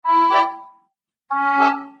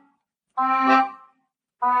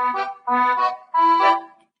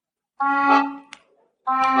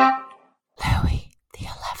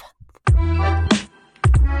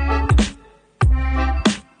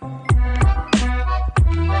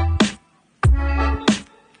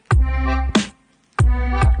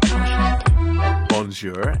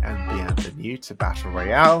Bonjour and bienvenue to Battle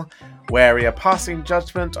Royale, where we are passing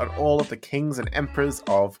judgment on all of the kings and emperors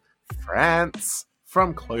of France,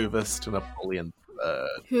 from Clovis to Napoleon III.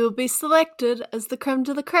 Who will be selected as the creme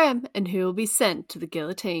de la creme, and who will be sent to the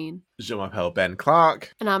guillotine. Je m'appelle Ben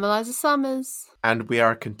Clark. And I'm Eliza Summers. And we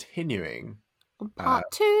are continuing on part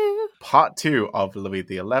two. Part 2 of Louis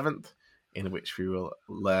XI, in which we will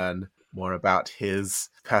learn more about his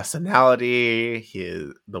personality,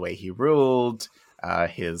 the way he ruled,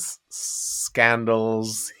 his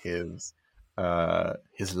scandals, his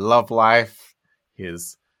love life,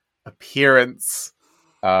 his appearance,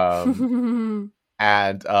 and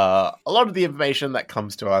a lot of the information that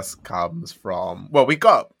comes to us comes from, well, we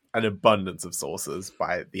got an abundance of sources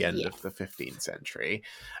by the end of the 15th century.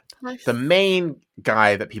 Nice. The main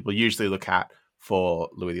guy that people usually look at for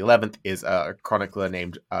Louis XI is a chronicler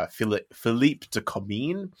named Philippe de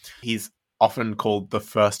Comines. He's often called the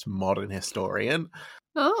first modern historian.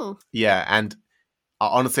 Oh. Yeah, and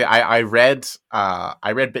honestly, I read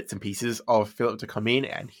bits and pieces of Philippe de Comines,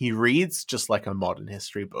 and he reads just like a modern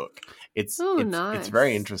history book. It's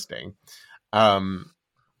very interesting.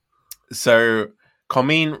 So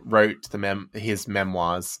Comines wrote his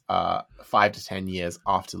memoirs 5 to 10 years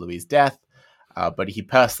after Louis's death. But he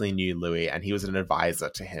personally knew Louis, and he was an advisor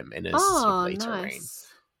to him in his sort of later reign.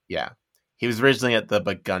 Yeah. He was originally at the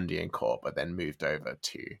Burgundian court, but then moved over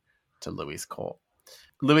to Louis's court.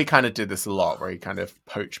 Louis kind of did this a lot, where he kind of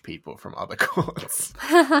poached people from other courts.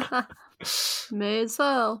 May as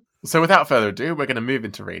well. So without further ado, we're going to move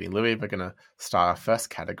into reading Louis. We're going to start our first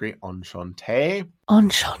category, Enchanté.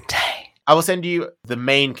 Enchanté. I will send you the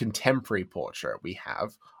main contemporary portrait we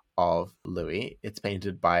have of Louis. It's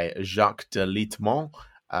painted by Jacques de Litemont,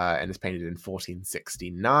 and it's painted in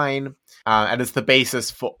 1469, and it's the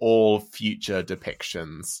basis for all future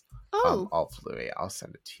depictions of Louis. I'll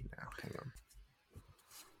send it to you now. Hang on.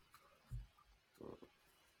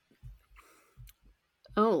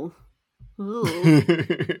 Oh. Ooh.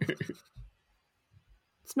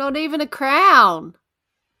 It's not even a crown.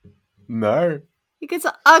 No. He gets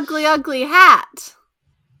an ugly, ugly hat.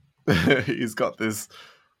 He's got this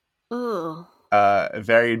Ugh.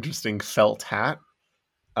 very interesting felt hat,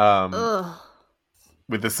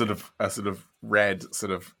 with a sort of red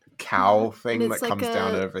sort of cowl thing that comes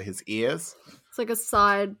down over his ears. It's like a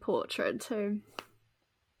side portrait too.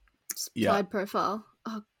 Side profile.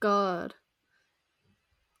 Oh god.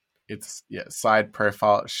 It's side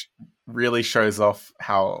profile really shows off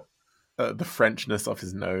how the Frenchness of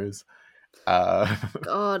his nose.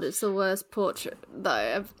 God, it's the worst portrait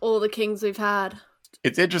though of all the kings we've had.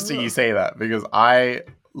 It's interesting you say that, because I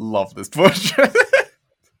love this portrait.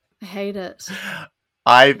 I hate it.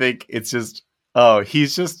 I think it's just,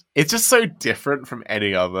 it's just so different from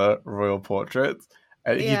any other royal portraits.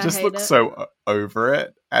 And he just looks so over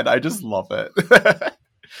it, and I just love it.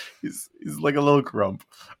 He's like a little grump.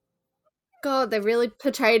 God, they really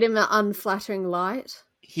portrayed him in unflattering light.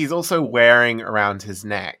 He's also wearing around his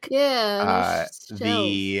neck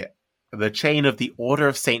the chain of the Order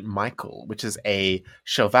of St. Michael, which is a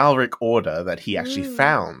chivalric order that he actually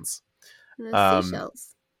founds.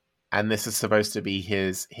 And this is supposed to be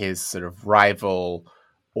his sort of rival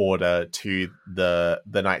order to the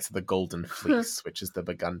Knights of the Golden Fleece, which is the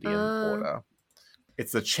Burgundian order.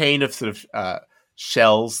 It's a chain of sort of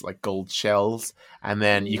shells, like gold shells, and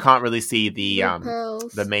then you can't really see the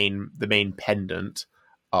main pendant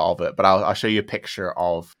of it, but I'll show you a picture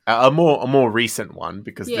of a more recent one,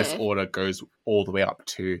 because this order goes all the way up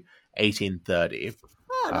to 1830.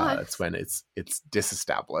 Nice. It's when it's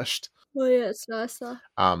disestablished. Oh yeah, it's nice though.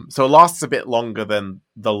 So it lasts a bit longer than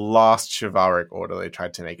the last chivalric order they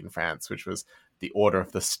tried to make in France, which was the Order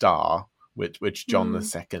of the Star, which John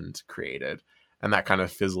II created, and that kind of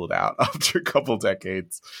fizzled out after a couple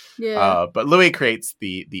decades. Yeah. But Louis creates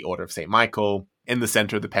the Order of St. Michael. In the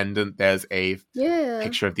center of the pendant, there's a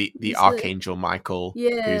picture of the Archangel Michael,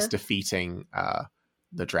 who's defeating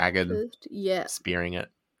the dragon, spearing it.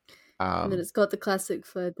 And then it's got the classic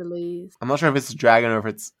fleur-de-lis. I'm not sure if it's a dragon or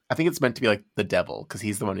if I think it's meant to be like the devil, because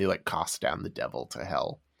he's the one who like casts down the devil to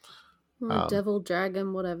hell. Devil,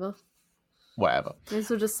 dragon, whatever. Whatever. This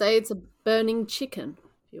will just say it's a burning chicken,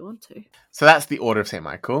 if you want to. So that's the Order of St.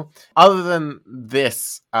 Michael. Other than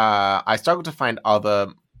this, I struggled to find other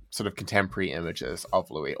sort of contemporary images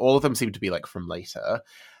of Louis. All of them seem to be like from later.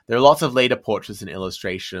 There are lots of later portraits and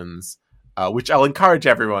illustrations, which I'll encourage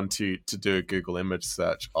everyone to do a Google image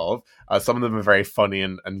search of. Some of them are very funny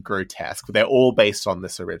and grotesque, but they're all based on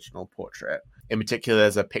this original portrait. In particular,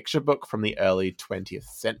 there's a picture book from the early 20th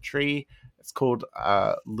century. It's called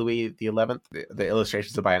Louis XI. The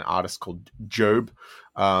illustrations are by an artist called Job,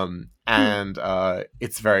 And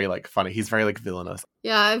it's very like funny. He's very like villainous.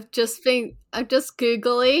 Yeah, I'm just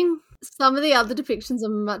Googling. Some of the other depictions are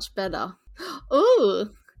much better. Ooh.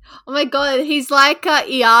 Oh my god, he's like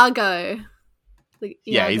Iago. Like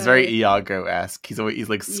Yeah, he's very Iago-esque. He's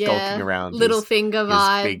like skulking around Littlefinger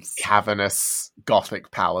vibes. His big cavernous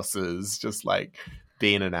Gothic palaces, just like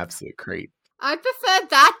being an absolute creep. I prefer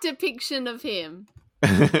that depiction of him.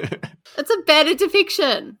 It's a better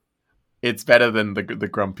depiction. It's better than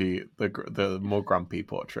the more grumpy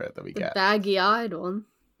portrait that we get. The baggy-eyed one.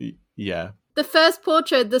 Yeah. The first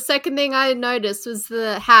portrait, the second thing I noticed was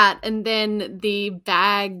the hat and then the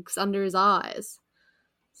bags under his eyes.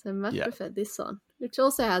 So I much prefer this one, which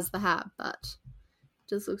also has the hat, but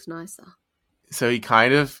just looks nicer. So he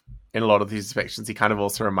kind of, in a lot of these depictions, he kind of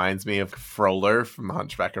also reminds me of Frollo from The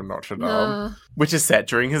Hunchback of Notre Dame, which is set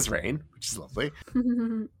during his reign, which is lovely.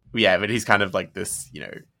 Yeah, but he's kind of like this,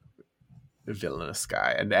 villainous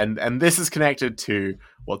guy. And this is connected to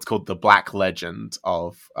what's called the Black Legend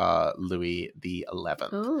of Louis the 11th.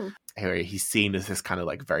 Oh. He's seen as this kind of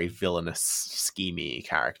like very villainous, schemy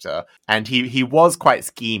character. And he was quite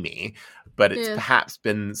schemy, but it's perhaps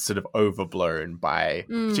been sort of overblown by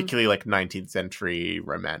particularly like 19th century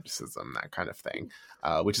romanticism, that kind of thing,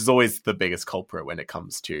 which is always the biggest culprit when it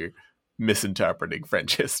comes to misinterpreting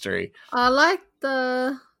French history. I like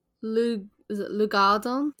the is it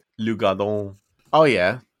Lugardon? Lugardon. Oh,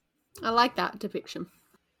 yeah. I like that depiction.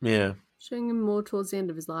 Yeah. Showing him more towards the end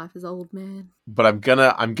of his life as old man. But I'm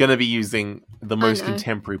gonna be using the most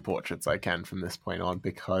contemporary portraits I can from this point on,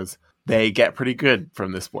 because they get pretty good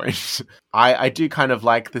from this point. I do kind of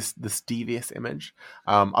like this devious image.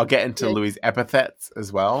 I'll get into Louis' epithets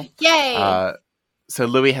as well. Yay! So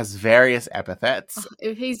Louis has various epithets.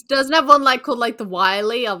 If he doesn't have one called the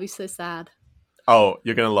Wily, I'll be so sad. Oh,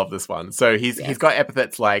 you're going to love this one. So he's got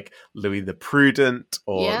epithets like Louis the Prudent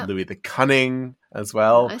or Louis the Cunning as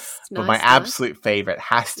well. But my absolute favorite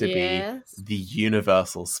has to be the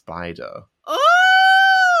Universal Spider.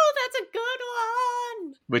 Oh, that's a good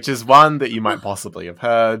one! Which is one that you might possibly have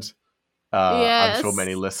heard. I'm sure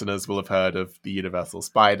many listeners will have heard of the Universal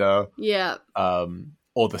Spider. Yeah.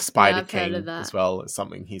 Or the Spider King as well, is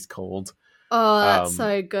something he's called. Oh, that's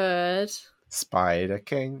so good. Spider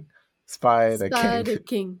King. Spider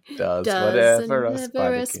King does whatever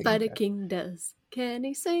a Spider King does. Can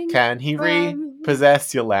he sing? Can he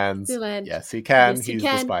repossess your lands? Yes, he can. Yes, he's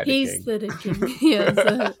the Spider King. The King.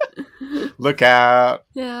 Yes. Look out.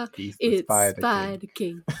 Yeah. He's the Spider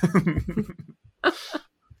King.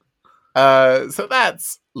 So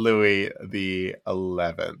that's Louis the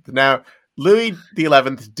 11th. Now, Louis the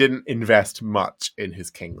 11th didn't invest much in his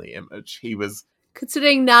kingly image. He was...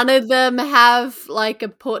 Considering none of them have none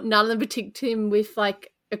of them depict him with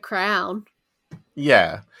a crown.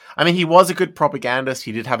 Yeah. I mean, he was a good propagandist.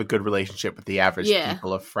 He did have a good relationship with the average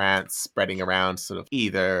people of France, spreading around sort of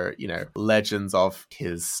either, legends of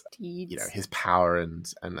his, his power and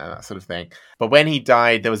that sort of thing. But when he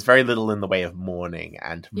died, there was very little in the way of mourning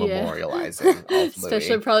and memorializing of Louis.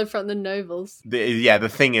 Especially probably from the nobles. The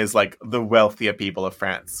thing is, the wealthier people of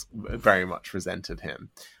France very much resented him.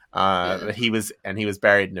 He was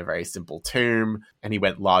buried in a very simple tomb, and he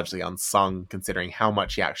went largely unsung considering how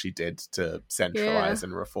much he actually did to centralize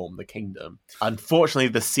and reform the kingdom. Unfortunately,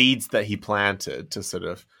 the seeds that he planted to sort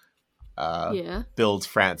of build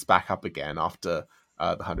France back up again after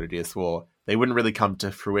the 100 Years' War, they wouldn't really come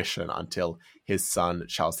to fruition until his son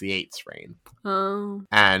Charles VIII's reign. Oh.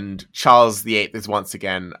 And Charles VIII is once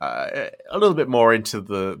again a little bit more into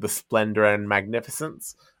the splendor and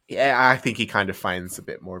magnificence. Yeah, I think he kind of finds a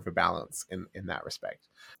bit more of a balance in that respect.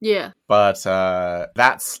 Yeah. But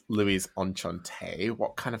that's Louis' Enchante.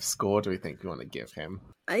 What kind of score do we think we want to give him?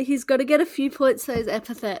 He's got to get a few points for those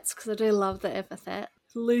epithets, because I do love the epithet.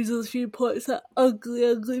 Loses a few points that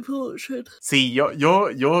ugly portrait. See,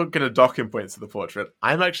 you're gonna dock him points for the portrait.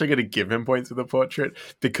 I'm actually gonna give him points for the portrait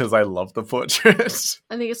because I love the portrait.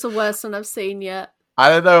 I think it's the worst one I've seen yet. I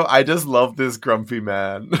don't know. I just love this grumpy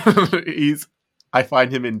man. I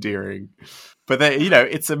find him endearing. But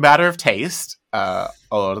it's a matter of taste a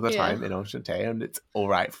lot of the time in Enchante, and it's all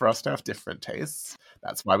right for us to have different tastes.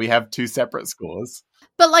 That's why we have two separate scores.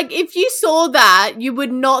 But if you saw that, you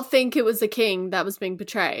would not think it was the king that was being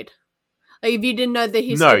portrayed. If you didn't know the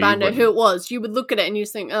history behind who it was, you would look at it and you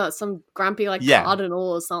think, oh, some grumpy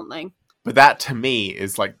cardinal or something. But that to me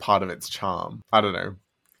is part of its charm. I don't know,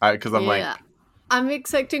 because I'm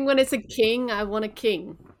expecting when it's a king, I want a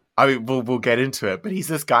king. I mean, we'll get into it, but he's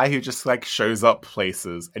this guy who just shows up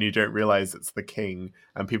places and you don't realize it's the king,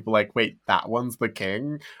 and people are wait, that one's the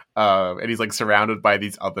king, and he's surrounded by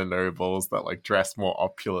these other nobles that dress more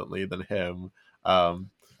opulently than him, And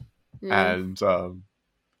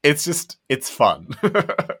it's fun.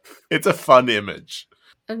 It's a fun image.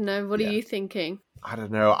 I don't know. What are you thinking? I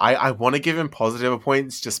don't know. I want to give him positive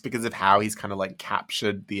points just because of how he's kind of like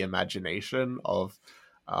captured the imagination of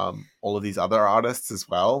all of these other artists as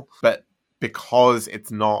well. But because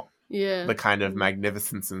it's not the kind of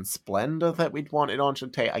magnificence and splendor that we'd want in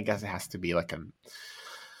Enchanté, I guess it has to be like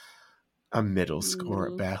a middle score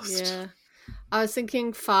at best. Yeah. I was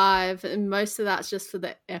thinking 5, and most of that's just for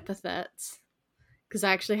the epithets. Because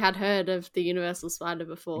I actually had heard of the Universal Spider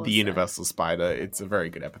before. Universal Spider, it's a very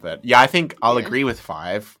good epithet. Yeah, I think I'll agree with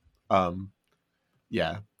 5.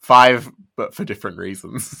 5, but for different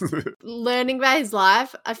reasons. Learning about his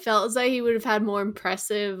life, I felt as though he would have had more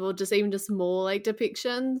impressive or just more like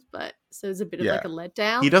depictions, but so it's a bit of like a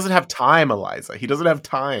letdown. He doesn't have time, Eliza. He doesn't have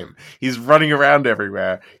time. He's running around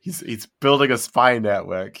everywhere. He's building a spy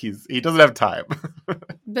network. He doesn't have time.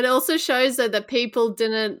 But it also shows that people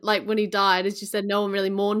didn't, like when he died, as you said, no one really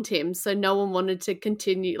mourned him, so no one wanted to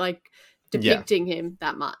continue like depicting him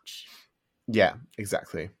that much. Yeah,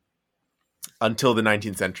 exactly. Until the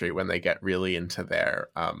 19th century, when they get really into their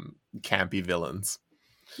campy villains.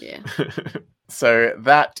 Yeah. So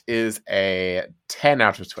that is a 10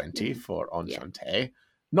 out of 20 for Enchanté. Yeah.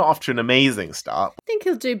 Not off to an amazing start. I think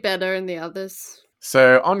he'll do better in the others.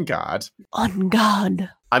 So, On Guard. On Guard.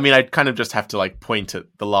 I mean, I'd kind of just have to like point at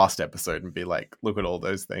the last episode and be like, look at all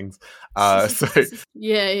those things.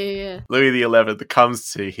 Yeah. Louis XI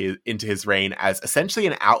comes into his reign as essentially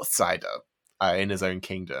an outsider in his own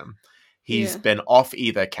kingdom. He's been off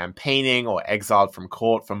either campaigning or exiled from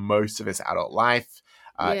court for most of his adult life.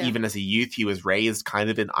 Even as a youth, he was raised kind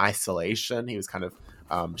of in isolation. He was kind of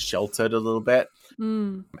sheltered a little bit.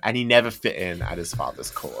 And he never fit in at his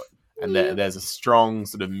father's court. And there's a strong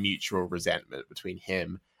sort of mutual resentment between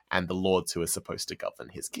him and the lords who are supposed to govern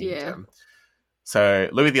his kingdom. Yeah. So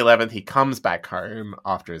Louis XI, he comes back home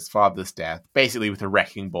after his father's death, basically with a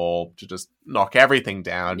wrecking ball to just knock everything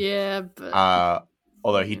down. Yeah, but...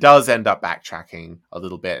 although he does end up backtracking a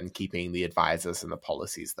little bit and keeping the advisors and the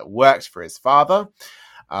policies that worked for his father.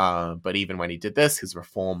 But even when he did this, his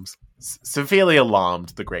reforms severely alarmed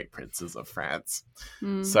the great princes of France.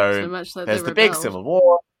 So much like there's the big civil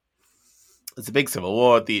war. There's a big civil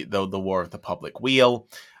war, the War of the Public Weal,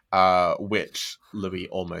 which Louis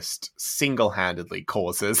almost single-handedly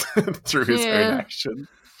causes through his own action.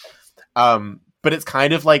 But it's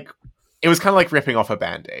kind of like, it was kind of like ripping off a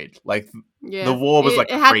Band-Aid. Like, the war was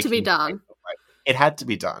like... It had to be done. It had to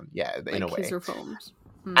be done, in a way. His reforms.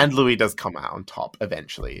 And Louis does come out on top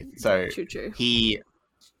eventually. So True. He,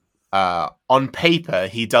 on paper,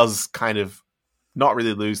 he does kind of not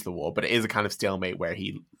really lose the war, but it is a kind of stalemate where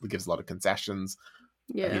he gives a lot of concessions.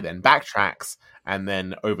 Yeah. He then backtracks, and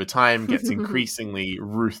then over time gets increasingly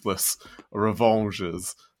ruthless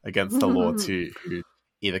revenges against the lords who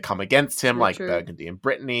either come against him, like Burgundy and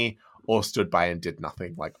Brittany, or stood by and did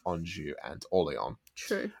nothing, like Anjou and Orleans.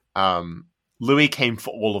 True. Louis came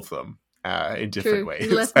for all of them in different ways. He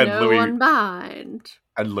left no one behind.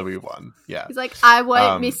 And Louis won, yeah. He's like, I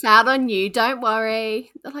won't miss out on you, don't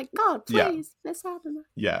worry. They're like, God, please, miss out on us.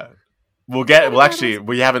 Yeah.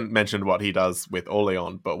 We haven't mentioned what he does with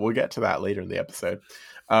Orleans, but we'll get to that later in the episode.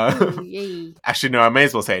 Actually, no, I may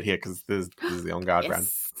as well say it here because this is the On Guard round.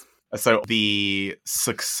 So the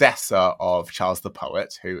successor of Charles the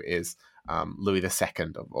Poet, who is Louis II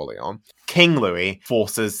of Orleans, King Louis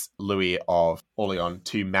forces Louis of Orleans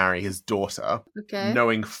to marry his daughter,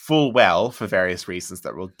 knowing full well, for various reasons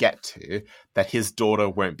that we'll get to, that his daughter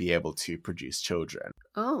won't be able to produce children.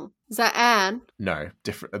 Oh, is that Anne? No,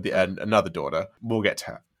 different. Another daughter. We'll get to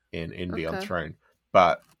her in Beyond Throne,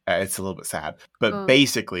 but it's a little bit sad. But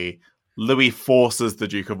basically, Louis forces the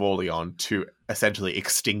Duke of Orleans to essentially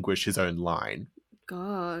extinguish his own line.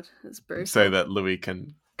 God, that's brutal. So that Louis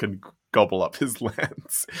can gobble up his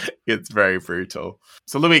lands. It's very brutal.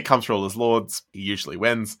 So Louis comes for all his lords. He usually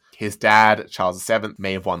wins. His dad, Charles VII,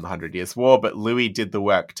 may have won the 100 Years' War, but Louis did the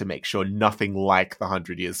work to make sure nothing like the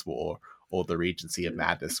 100 Years' War or the Regency of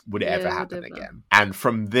Madness would ever happen again. And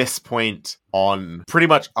from this point on, pretty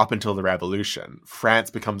much up until the Revolution, France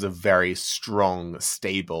becomes a very strong,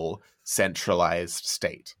 stable, centralized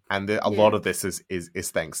state. And a lot of this is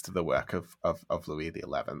thanks to the work of Louis XI.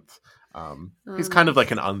 He's kind of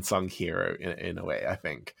like an unsung hero in a way, I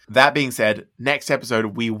think. That being said, next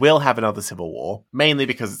episode, we will have another civil war, mainly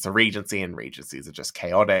because it's a regency and regencies are just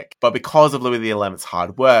chaotic. But because of Louis XI's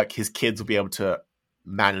hard work, his kids will be able to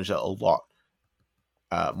manage it a lot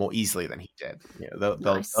more easily than he did. You know, they'll be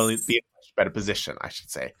in a much better position, I should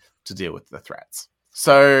say, to deal with the threats.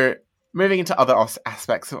 So moving into other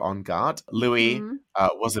aspects of On Guard, Louis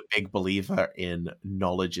was a big believer in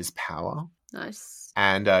knowledge is power. Nice.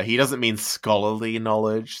 And he doesn't mean scholarly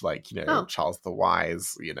knowledge, like, Charles the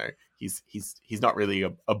Wise, he's not really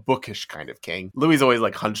a bookish kind of king. Louis always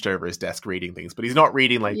like hunched over his desk reading things, but he's not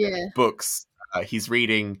reading like books. He's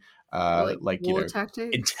reading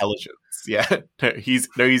tactics? Intelligence. Yeah. He's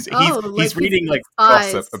reading like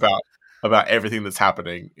gossip about everything that's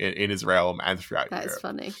happening in his realm and throughout Europe. That's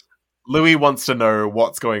funny. Louis wants to know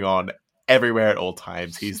what's going on everywhere at all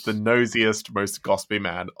times. He's the nosiest, most gossipy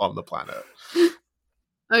man on the planet.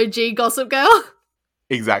 OG Gossip Girl.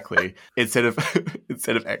 Exactly. Instead of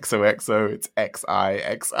XOXO, it's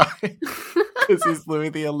XIXI. Because he's Louis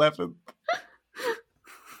the 11th.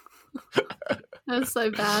 That's so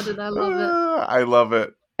bad, and I love it. I love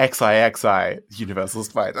it. XIXI, Universal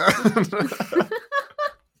Spider.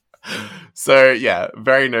 So yeah,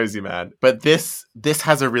 very nosy man. But this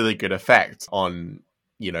has a really good effect on,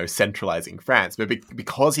 centralizing France. But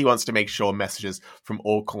because he wants to make sure messages from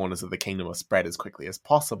all corners of the kingdom are spread as quickly as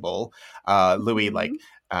possible, Louis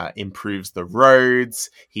improves the roads.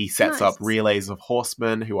 He sets up relays of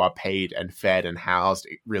horsemen who are paid and fed and housed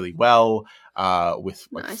really well, with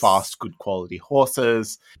fast, good quality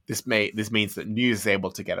horses. This means that news is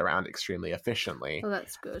able to get around extremely efficiently. Oh,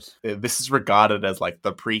 that's good. This is regarded as like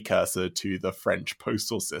the precursor to the French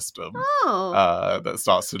postal system that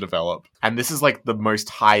starts to develop. And this is like the most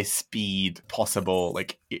high speed possible,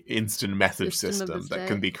 like instant message system that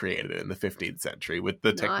can be created in the 15th century with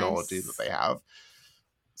the technology that they have.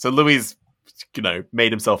 So Louis,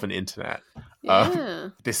 made himself an internet. Yeah.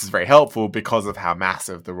 This is very helpful because of how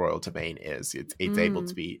massive the royal domain is. It's able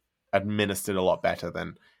to be administered a lot better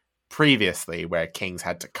than previously, where kings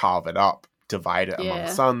had to carve it up, divide it among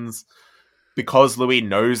sons. Because Louis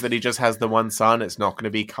knows that he just has the one son, it's not going to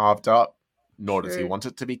be carved up, nor does he want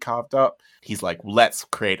it to be carved up. He's like, let's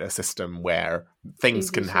create a system where things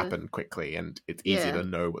can happen quickly and it's easy to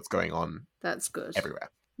know what's going on. That's good. Everywhere.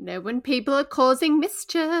 Know when people are causing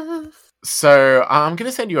mischief. So I'm going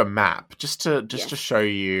to send you a map just to show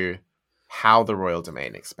you how the royal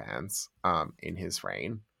domain expands in his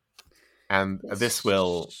reign. And this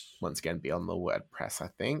will, once again, be on the WordPress, I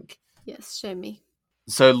think. Yes, show me.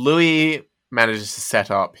 So Louis manages to set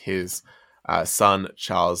up his son,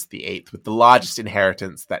 Charles VIII, with the largest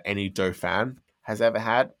inheritance that any Dauphin has ever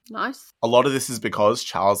had. Nice. A lot of this is because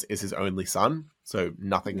Charles is his only son, so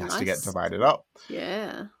nothing has to get divided up.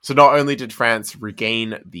 Yeah. So not only did France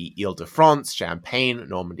regain the Ile-de-France, Champagne,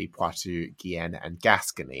 Normandy, Poitou, Guyenne, and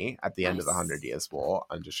Gascony at the end of the 100 Years' War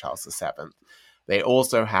under Charles VII, they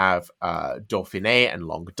also have Dauphiné and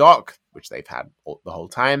Languedoc, which they've had the whole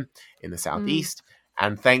time in the southeast.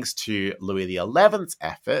 And thanks to Louis XI's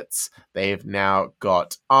efforts, they've now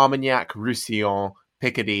got Armagnac, Roussillon,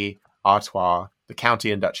 Picardy, Artois, the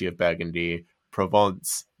County and Duchy of Burgundy,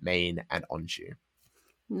 Provence, Maine, and Anjou.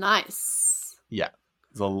 Nice. Yeah.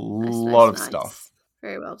 There's a lot of stuff.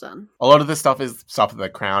 Very well done. A lot of this stuff is stuff that the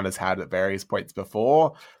crown has had at various points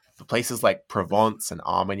before. The places like Provence and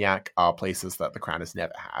Armagnac are places that the crown has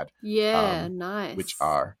never had. Yeah, nice. Which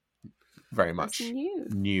are very much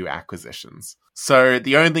new acquisitions. So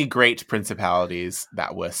the only great principalities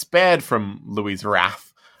that were spared from Louis'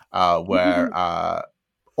 wrath were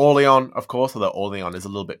Orleans, of course, although Orleans is a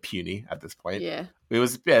little bit puny at this point. Yeah. It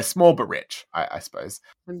was small but rich, I suppose.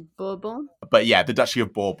 And Bourbon? But yeah, the Duchy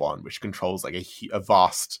of Bourbon, which controls like a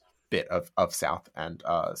vast bit of South and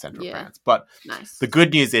Central France. But the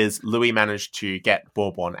good news is Louis managed to get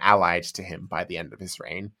Bourbon allied to him by the end of his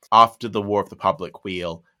reign. After the War of the Public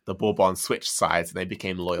Weal, the Bourbons switched sides and they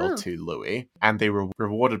became loyal to Louis, and they were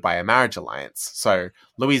rewarded by a marriage alliance. So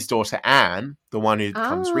Louis's daughter Anne, the one who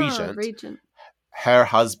becomes regent, her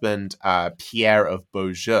husband Pierre of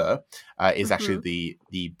Beaujeu is actually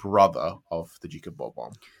the brother of the Duke of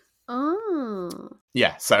Bourbon. Oh,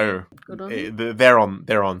 yeah. So they're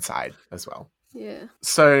on side as well. Yeah.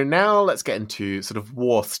 So now let's get into sort of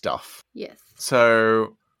war stuff. Yes.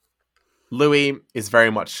 So Louis is very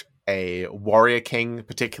much a warrior king,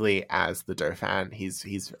 particularly as the Dauphin.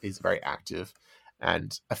 He's very active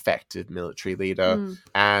and effective military leader.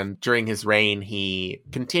 And during his reign, he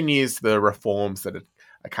continues the reforms that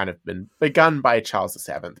had kind of been begun by Charles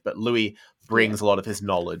VII. But Louis brings a lot of his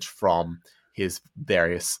knowledge from his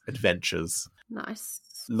various adventures. Nice.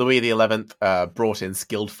 Louis XI brought in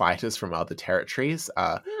skilled fighters from other territories.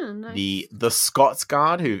 Nice. The Scots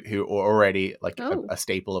Guard, who are already like a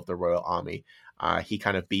staple of the royal army, he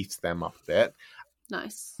kind of beefs them up a bit.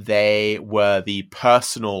 Nice. They were the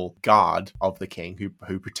personal guard of the king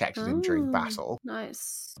who protected him during battle.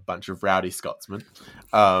 Nice. A bunch of rowdy Scotsmen.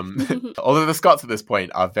 Although the Scots at this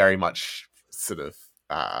point are very much sort of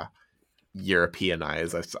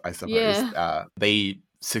Europeanized, I suppose. Yeah. They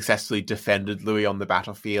successfully defended Louis on the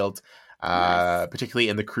battlefield, Nice. particularly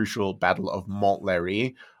in the crucial Battle of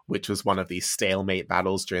Montlhéry, which was one of these stalemate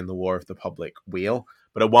battles during the War of the Public Weal.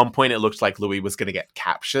 But at one point, it looked like Louis was going to get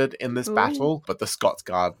captured in this battle, but the Scots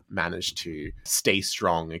Guard managed to stay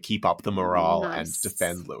strong and keep up the morale and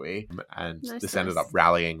defend Louis. And this ended up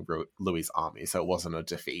rallying Louis's army, so it wasn't a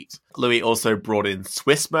defeat. Louis also brought in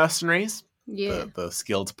Swiss mercenaries, the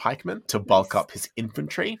skilled pikemen, to bulk up his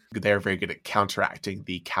infantry. They were very good at counteracting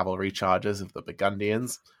the cavalry charges of the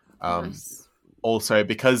Burgundians. Also,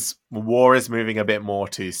 because war is moving a bit more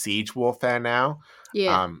to siege warfare now,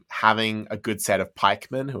 having a good set of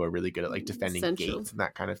pikemen who are really good at like defending gates and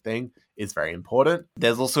that kind of thing is very important.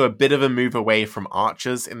 There's also a bit of a move away from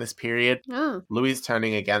archers in this period. Louis is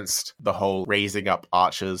turning against the whole raising up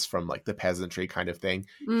archers from like the peasantry kind of thing.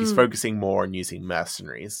 He's focusing more on using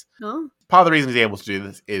mercenaries. Part of the reason he's able to do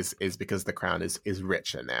this is because the crown is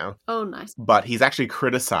richer now. Oh, nice. But he's actually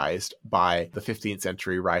criticized by the 15th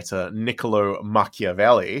century writer Niccolo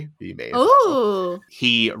Machiavelli, who you may have heard of.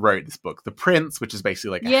 He wrote this book, The Prince, which is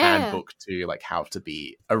basically like a handbook to like how to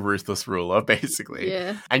be a ruthless ruler, basically.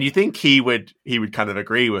 And you think he would kind of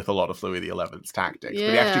agree with a lot of Louis XI's tactics, but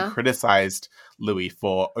he actually criticized Louis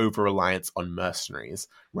for over-reliance on mercenaries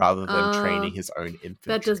rather than training his own infantry.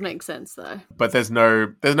 That does make sense, though. But there's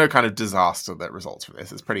no kind of disaster that results from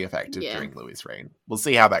this. It's pretty effective during Louis' reign. We'll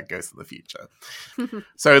see how that goes in the future.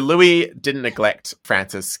 So Louis didn't neglect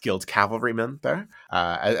France's skilled cavalrymen, though,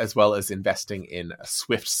 as well as investing in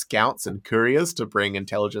swift scouts and couriers to bring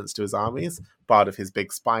intelligence to his armies, part of his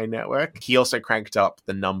big spy network. He also cranked up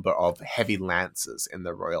the number of heavy lancers in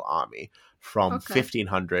the royal army from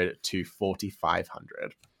 1,500 to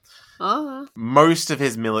 4,500. Most of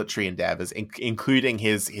his military endeavors, including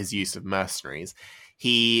his use of mercenaries,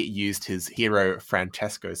 he used his hero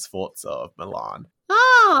Francesco Sforza of Milan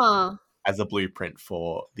as a blueprint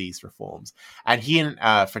for these reforms. And he and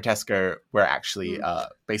Francesco were actually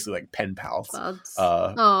basically like pen pals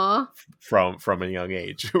from a young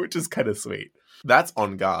age, which is kind of sweet. That's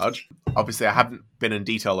On Guard. Obviously, I haven't been in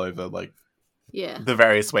detail over like the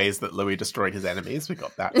various ways that Louis destroyed his enemies. We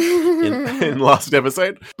got that in last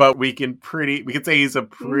episode. But we can say he's a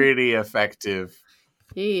pretty effective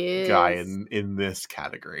guy in this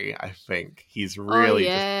category. I think he's really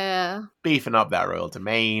just beefing up that royal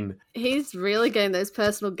domain. He's really getting those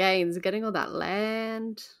personal gains, getting all that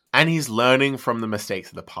land. And he's learning from the mistakes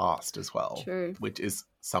of the past as well. True. Which is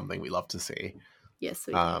something we love to see. Yes,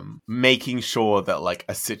 making sure that like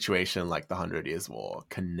a situation like the 100 Years' War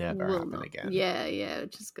can never happen again. Yeah,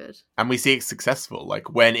 which is good. And we see it successful.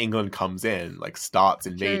 Like when England comes in, like starts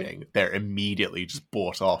invading, they're immediately just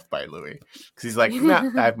bought off by Louis because he's like,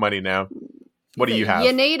 nah, I have money now. What do you have?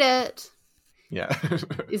 You need it. Yeah.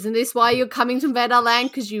 Isn't this why you're coming to invade our land?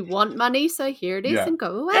 Because you want money. So here it is, and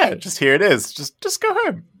go away. Yeah, just here it is. Just go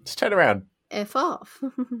home. Just turn around. F off.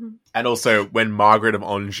 And also when Margaret of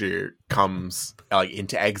Anjou comes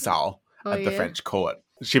into exile at the French court,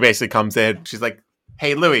 she basically comes in, she's like,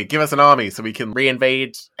 hey Louis, give us an army so we can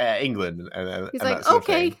re-invade England and he's like, that sort of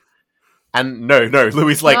thing. And no,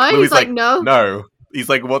 Louis is like no. He's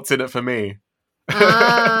like, what's in it for me?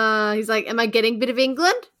 He's like, am I getting a bit of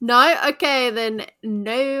England? No? Okay, then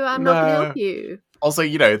no, I'm not going to help you. Also,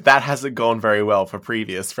 that hasn't gone very well for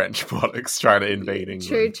previous French monarchs trying to invade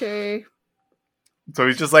England. True. So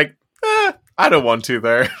he's just like, I don't want to,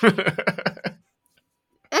 though.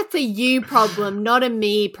 That's a you problem, not a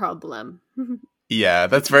me problem. Yeah,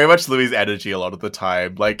 that's very much Louis' energy a lot of the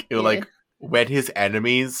time. Like, like when his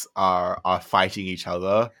enemies are fighting each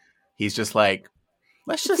other, he's just like,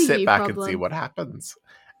 let's just sit back and see what happens.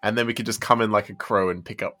 And then we can just come in like a crow and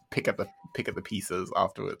pick up the pieces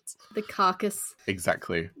afterwards. The carcass.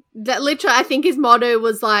 Exactly. That literally, I think his motto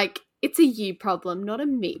was like, it's a you problem, not a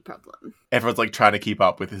me problem. Everyone's like trying to keep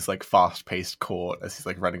up with his like fast-paced court as he's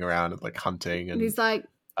like running around and like hunting. And he's like,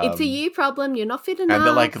 it's a you problem, you're not fit enough. And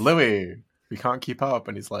they're like, Louis, we can't keep up.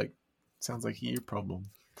 And he's like, sounds like a you problem.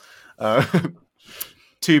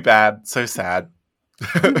 Too bad, so sad.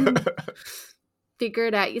 Figure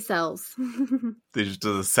it out yourselves. They just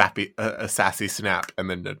do a sassy snap and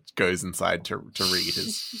then it goes inside to read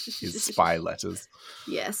his spy letters.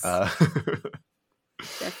 Yes.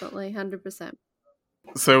 Definitely, 100%.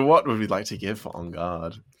 So what would we like to give for On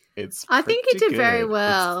Guard? I think he did very good.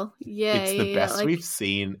 well. It's the best like, we've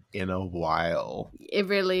seen in a while. It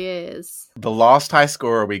really is. The last high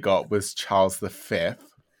scorer we got was Charles V,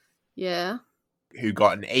 Yeah. who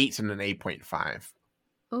got an 8 and an 8.5.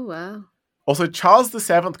 Oh wow. Also, Charles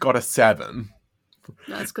VII got a 7.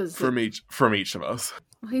 That's because from each of us.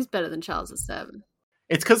 He's better than Charles VII.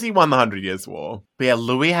 It's because he won the 100 Years' War. But yeah,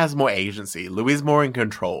 Louis has more agency. Louis is more in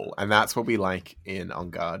control, and that's what we like in On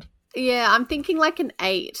Guard. Yeah, I'm thinking like an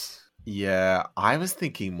 8. Yeah, I was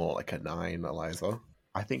thinking more like a 9, Eliza.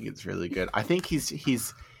 I think it's really good. I think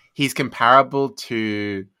he's comparable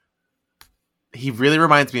to. He really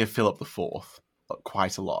reminds me of Philip IV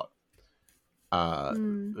quite a lot.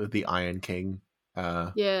 The Iron King.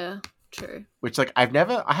 Yeah. True. Which, like, I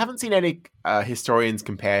haven't seen any historians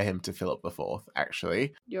compare him to Philip IV,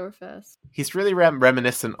 actually. You're first. He's really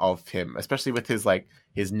reminiscent of him, especially with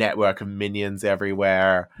his network of minions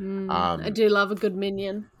everywhere. I do love a good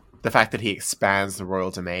minion. The fact that he expands the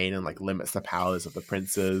royal domain and, like, limits the powers of the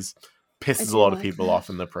princes pisses a lot of people off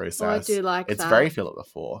in the process. I do like it's that. very Philip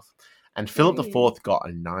IV. And Philip IV got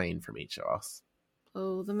a 9 from each of us.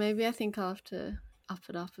 Oh, then maybe I think I'll have to up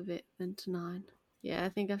it up a bit then to 9. Yeah, I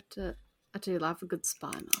think I do love a good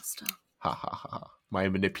spy master. Ha ha ha. My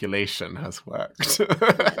manipulation has worked.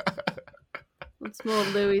 What's more,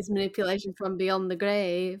 Louis' manipulation from beyond the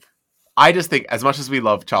grave. I just think, as much as we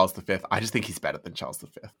love Charles V, I just think he's better than Charles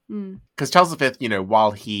V. Because Charles V,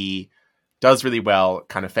 while he does really well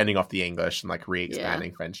kind of fending off the English and like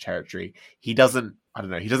re-expanding French territory, he doesn't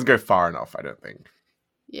go far enough, I don't think.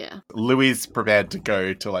 Yeah. Louis is prepared to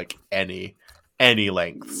go to like any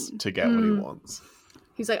lengths to get what he wants.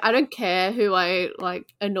 He's like, I don't care who I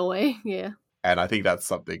like annoy. Yeah. And I think that's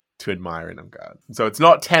something to admire in On Guard. So it's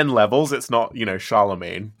not 10 levels. It's not,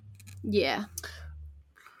 Charlemagne. Yeah.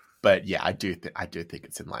 But yeah, I do think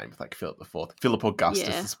it's in line with like Philip IV. Philip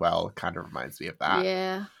Augustus as well kind of reminds me of that.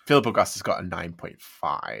 Yeah. Philip Augustus got a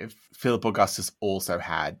 9.5. Philip Augustus also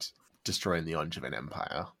had destroying the Angevin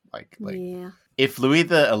Empire. Like if Louis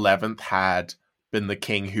XI had been the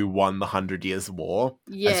king who won the 100 Years' War,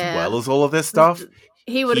 as well as all of this stuff,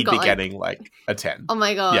 he'd be getting like a 10. Oh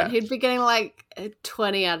my god, he'd be getting like a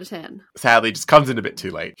 20 out of 10. Sadly, just comes in a bit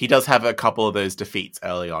too late. He does have a couple of those defeats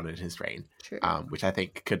early on in his reign, which I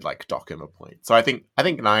think could like dock him a point. So I think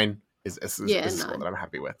 9 is a score that I'm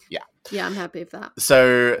happy with. Yeah, I'm happy with that.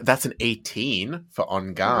 So that's an 18 for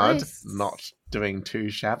On Guard. Nice. Not doing too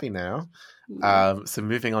shabby now. So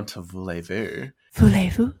moving on to Voulez-Vous.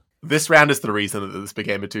 Voulez-Vous? This round is the reason that this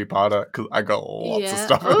became a two-parter, because I got lots of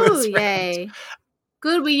stuff in this round. Yay.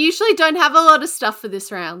 Good, we usually don't have a lot of stuff for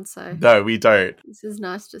this round, so... No, we don't. This is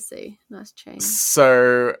nice to see. Nice change.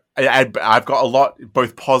 So, I've got a lot,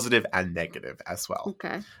 both positive and negative as well.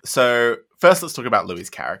 Okay. So, first let's talk about Louis'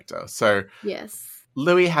 character. So, yes.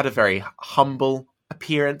 Louis had a very humble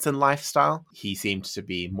appearance and lifestyle. He seemed to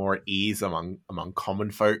be more at ease among common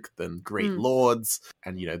folk than great lords,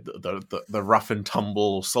 and the rough and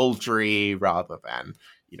tumble soldiery rather than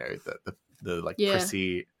the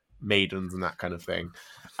prissy maidens and that kind of thing.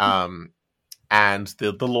 And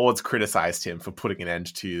the lords criticized him for putting an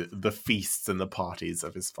end to the feasts and the parties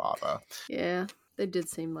of his father. Yeah, they did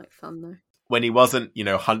seem like fun though. When he wasn't,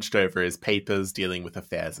 hunched over his papers dealing with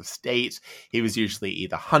affairs of state, he was usually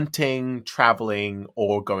either hunting, traveling,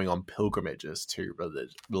 or going on pilgrimages to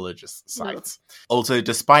religious sites. Also,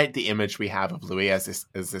 despite the image we have of Louis as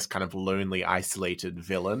this kind of lonely, isolated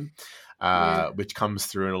villain, which comes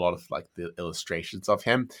through in a lot of like the illustrations of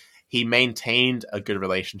him, he maintained a good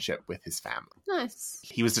relationship with his family. Nice.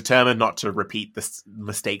 He was determined not to repeat the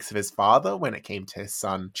mistakes of his father when it came to his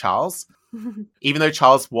son, Charles. Even though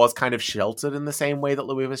Charles was kind of sheltered in the same way that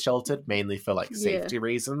Louis was sheltered, mainly for like safety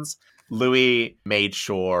reasons, Louis made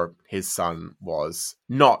sure his son was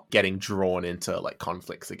not getting drawn into like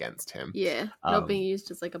conflicts against him. Yeah, not being used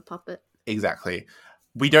as like a puppet. Exactly.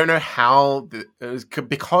 We don't know how,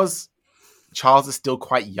 because Charles is still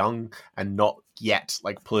quite young and not yet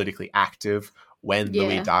like politically active when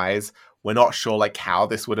Louis dies. We're not sure like how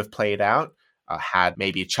this would have played out had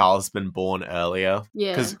maybe Charles been born earlier.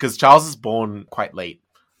 Yeah, because Charles is born quite late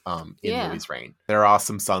in Louis' reign. There are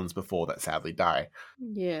some sons before that sadly die.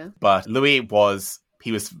 Yeah, but Louis was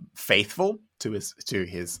faithful to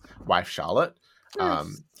his wife Charlotte.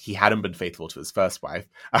 Nice. He hadn't been faithful to his first wife,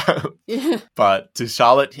 but to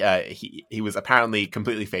Charlotte, he was apparently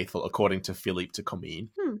completely faithful, according to Philippe de Commines.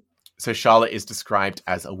 So Charlotte is described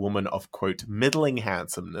as a woman of, quote, middling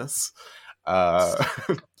handsomeness,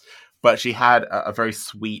 but she had a very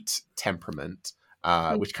sweet temperament,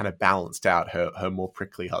 which kind of balanced out her more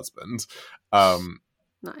prickly husband.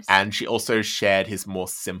 Nice. And she also shared his more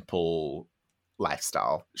simple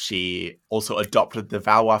lifestyle. She also adopted the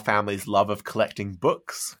Valois family's love of collecting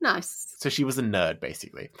books. Nice. So she was a nerd,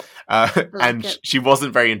 basically. And she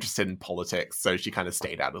wasn't very interested in politics, so she kind of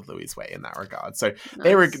stayed out of Louis's way in that regard. So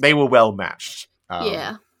nice. they were well matched.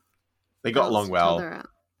 Yeah. They got along well.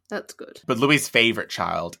 That's good. But Louis's favorite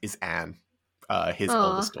child is Anne, his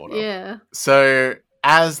oldest daughter. Yeah. So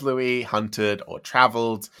as Louis hunted or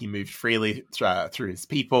traveled, he moved freely through his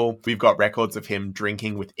people. We've got records of him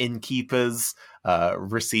drinking with innkeepers,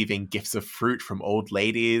 receiving gifts of fruit from old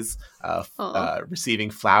ladies, receiving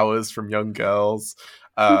flowers from young girls.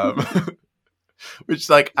 Which,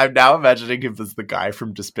 like, I'm now imagining him as the guy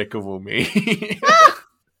from Despicable Me.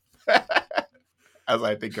 As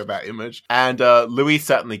I think of that image. And Louis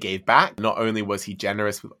certainly gave back. Not only was he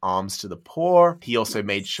generous with alms to the poor, he also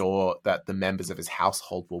made sure that the members of his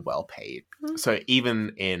household were well paid. Mm-hmm. So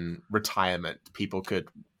even in retirement, people could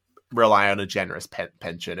rely on a generous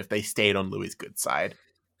pension if they stayed on Louis's good side.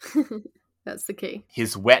 That's the key.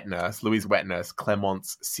 His wet nurse, Louis's wet nurse,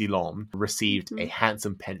 Clémence Silon, received a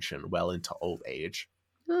handsome pension well into old age.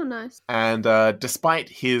 Oh, nice. And despite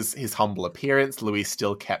his humble appearance, Louis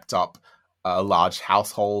still kept up a large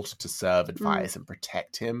household to serve, advise, and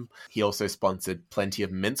protect him. He also sponsored plenty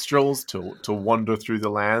of minstrels to wander through the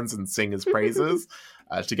lands and sing his praises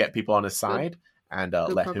to get people on his side and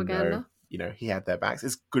let propaganda. Him know, he had their backs.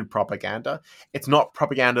 It's good propaganda. It's not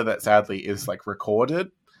propaganda that sadly is like recorded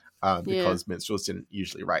because minstrels didn't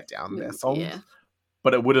usually write down their songs. Yeah.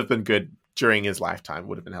 But it would have been good during his lifetime,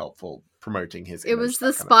 would have been helpful promoting his image. It was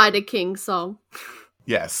the Spider King song.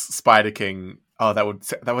 Yes, Spider King. Oh, that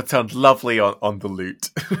would sound lovely on the lute.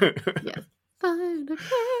 Yeah. Spider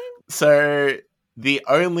King. So the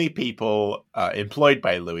only people employed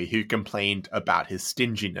by Louis who complained about his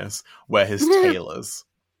stinginess were his tailors.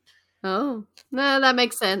 Oh, no, that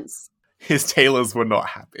makes sense. His tailors were not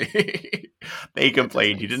happy. They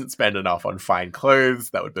complained he didn't spend enough on fine clothes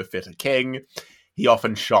that would befit a king. He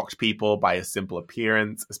often shocked people by his simple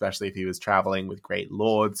appearance, especially if he was traveling with great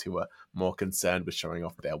lords who were more concerned with showing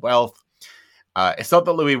off their wealth. It's not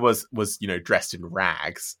that Louis was dressed in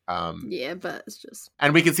rags. Yeah, but it's just,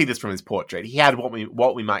 and we can see this from his portrait. He had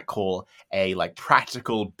what we might call a like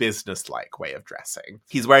practical, business-like way of dressing.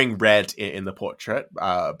 He's wearing red in the portrait,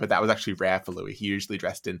 but that was actually rare for Louis. He usually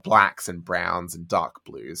dressed in blacks and browns and dark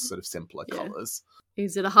blues, sort of simpler colors.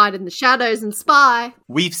 Easy to hide in the shadows and spy.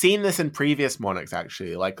 We've seen this in previous monarchs,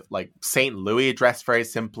 actually. Like Saint Louis dressed very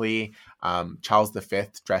simply. Charles V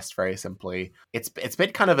dressed very simply. It's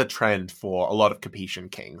been kind of a trend for a lot of Capetian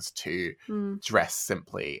kings to dress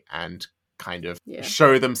simply and kind of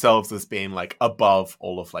show themselves as being like above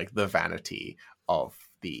all of like the vanity of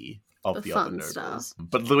the other nobles. Stuff.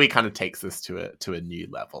 But Louis kind of takes this to a new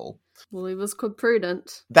level. Well, he was quite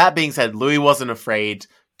prudent. That being said, Louis wasn't afraid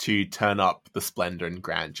to turn up the splendor and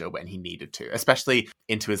grandeur when he needed to, especially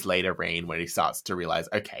into his later reign when he starts to realize,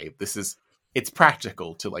 okay, it's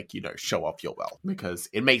practical to show off your wealth because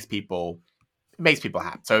it makes people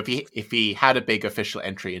happy. So if he had a big official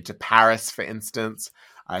entry into Paris, for instance,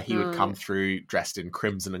 he would come through dressed in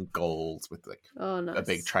crimson and gold with nice. A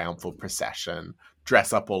big triumphal procession,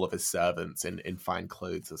 dress up all of his servants in fine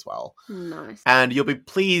clothes as well. Nice. And you'll be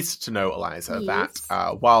pleased to know, Eliza, that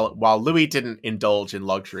while Louis didn't indulge in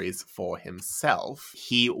luxuries for himself,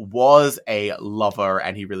 he was a lover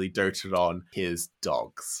and he really doted on his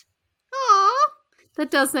dogs. Aww,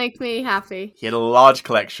 that does make me happy. He had a large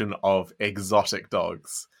collection of exotic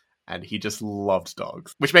dogs. And he just loved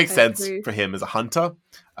dogs, which makes sense for him as a hunter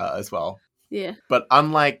as well. Yeah. But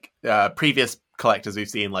unlike previous collectors we've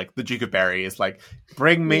seen, like the Duke of Berry is like,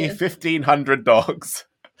 bring me 1,500 dogs.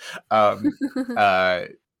 He was a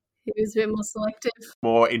bit more selective.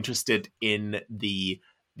 More interested in the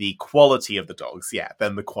quality of the dogs,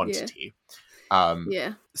 than the quantity.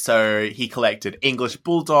 So he collected English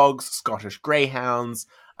bulldogs, Scottish greyhounds,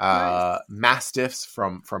 mastiffs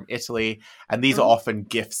from Italy, and these are often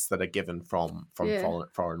gifts that are given from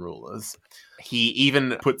foreign rulers. He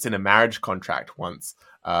even puts in a marriage contract once,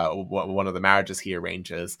 one of the marriages he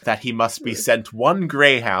arranges, that he must be sent one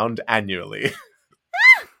greyhound annually.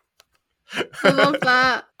 I love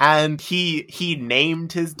that. And he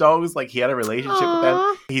named his dogs, like he had a relationship with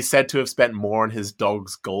them. He's said to have spent more on his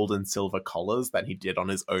dogs' gold and silver collars than he did on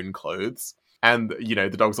his own clothes. And, the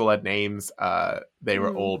dogs all had names. They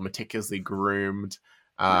were all meticulously groomed.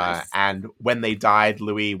 Nice. And when they died,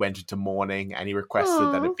 Louis went into mourning and he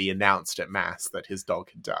requested that it be announced at Mass that his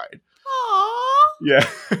dog had died. Aww. Yeah.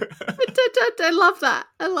 I love that.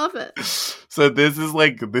 I love it. So this is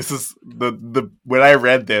the when I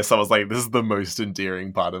read this, I was like, this is the most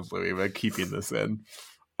endearing part of Louis. We're keeping this in.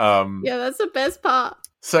 Yeah, that's the best part.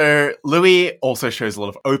 So Louis also shows a lot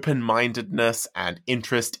of open-mindedness and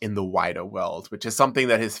interest in the wider world, which is something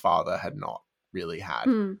that his father had not really had.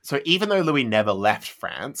 So even though Louis never left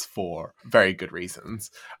France for very good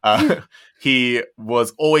reasons, he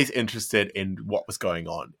was always interested in what was going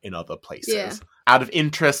on in other places, out of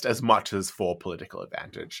interest as much as for political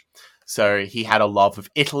advantage. So he had a love of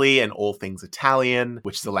Italy and all things Italian,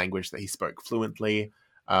 which is a language that he spoke fluently.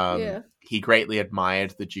 He greatly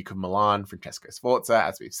admired the Duke of Milan, Francesco Sforza,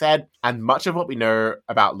 as we've said. And much of what we know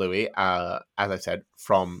about Louis, as I said,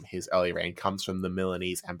 from his early reign, comes from the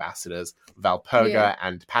Milanese ambassadors Valperga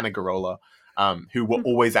and Panigarola, who were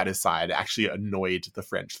always at his side. It actually annoyed the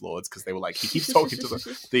French lords because they were like, he keeps talking to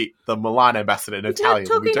the Milan ambassador in Italian.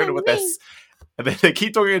 We don't know what this. And then they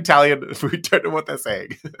keep talking Italian. We don't know what they're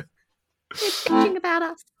saying. They're talking about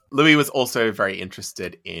us. Louis was also very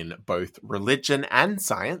interested in both religion and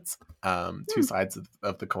science, two sides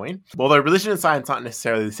of the coin. Although religion and science aren't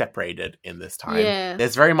necessarily separated in this time,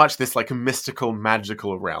 there's very much this like mystical,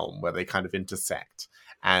 magical realm where they kind of intersect.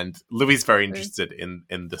 And Louis is very interested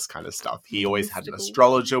in this kind of stuff. He always had an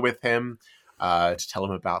astrologer with him to tell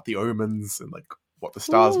him about the omens and like what the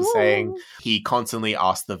stars were saying. He constantly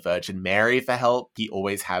asked the Virgin Mary for help. He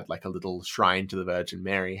always had like a little shrine to the Virgin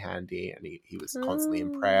Mary handy, and he was constantly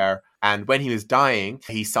in prayer. And when he was dying,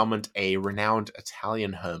 he summoned a renowned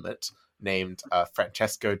Italian hermit named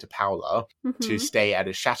Francesco de Paula to stay at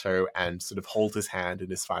his chateau and sort of hold his hand in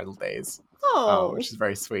his final days. Which is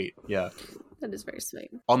very sweet. Yeah. That is very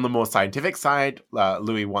sweet. On the more scientific side,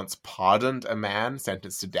 Louis once pardoned a man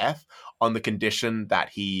sentenced to death on the condition that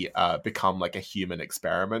he become like a human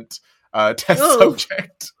experiment test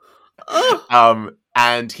subject.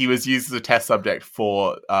 And he was used as a test subject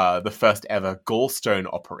for the first ever gallstone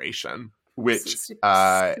operation, which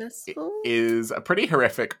is a pretty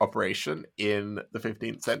horrific operation in the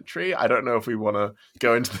 15th century. I don't know if we want to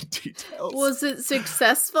go into the details. Was it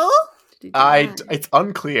successful? It's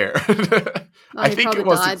unclear. I think it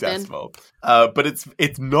was successful, but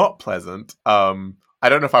it's not pleasant. I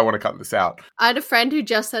don't know if I want to cut this out. I had a friend who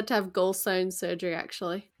just had to have gallstone surgery,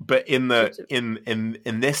 actually. But in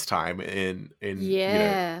this time, in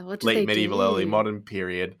late medieval, early modern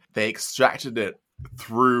period, they extracted it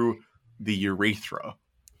through the urethra.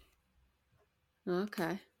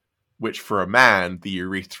 Okay. Which for a man, the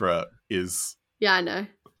urethra is. Yeah, I know.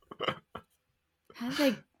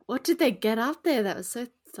 What did they get up there? That was so.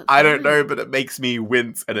 I don't know, but it makes me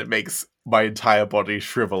wince and it makes my entire body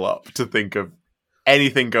shrivel up to think of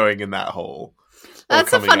anything going in that hole.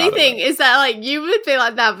 That's the funny thing is that like you would be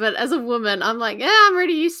like that, but as a woman, I'm like, yeah, I'm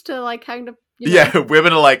already used to like having to. Yeah,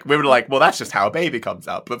 women are like, well, that's just how a baby comes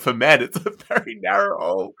out. But for men, it's a very narrow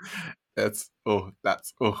hole.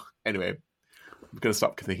 Anyway, I'm gonna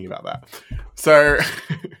stop thinking about that. So.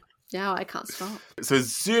 Now I can't stop. So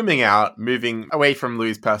zooming out, moving away from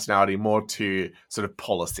Louis' personality more to sort of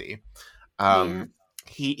policy.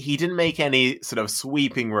 He didn't make any sort of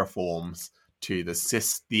sweeping reforms to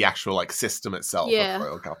the actual like system itself of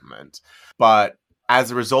royal government. But as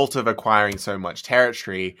a result of acquiring so much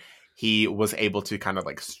territory, he was able to kind of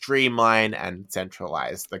like streamline and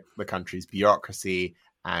centralize the country's bureaucracy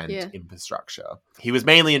and infrastructure. He was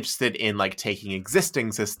mainly interested in like taking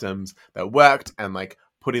existing systems that worked and like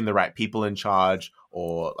putting the right people in charge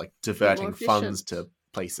or like diverting funds to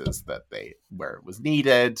places where it was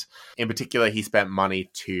needed. In particular, he spent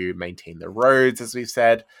money to maintain the roads, as we've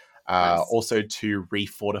said, also to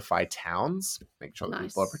refortify towns, make sure that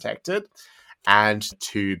people are protected, and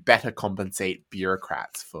to better compensate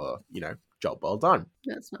bureaucrats for, job well done.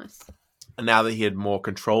 That's nice. And now that he had more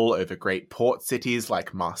control over great port cities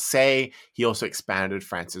like Marseille, he also expanded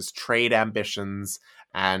France's trade ambitions,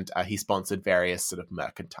 and he sponsored various sort of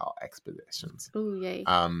mercantile expeditions. Oh, yay.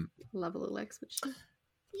 Love a little expedition.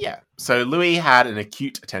 Yeah. So Louis had an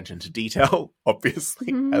acute attention to detail,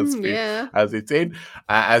 obviously, as we've seen.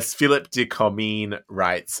 As Philippe de Comines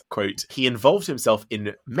writes, quote, he involved himself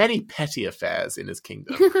in many petty affairs in his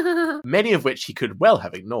kingdom, many of which he could well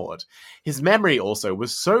have ignored. His memory also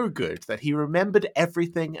was so good that he remembered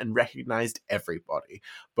everything and recognized everybody,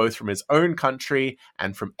 both from his own country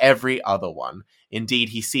and from every other one. Indeed,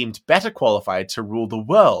 he seemed better qualified to rule the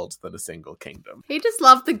world than a single kingdom. He just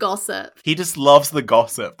loved the gossip. He just loves the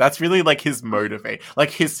gossip. That's really like his motivate. Like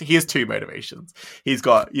he has two motivations. He's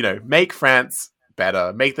got, make France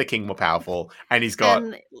better, make the king more powerful, and he's got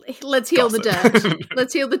let's heal the dirt.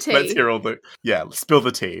 Let's heal the tea. Let's heal spill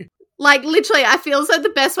the tea. Like, literally, I feel so the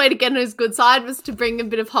best way to get on his good side was to bring a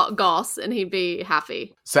bit of hot goss and he'd be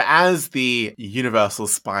happy. So as the universal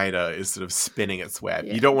spider is sort of spinning its web,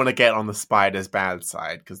 you don't want to get on the spider's bad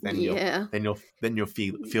side, because then you'll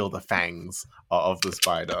feel the fangs of the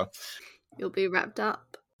spider. You'll be wrapped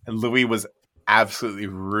up. And Louis was absolutely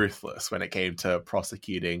ruthless when it came to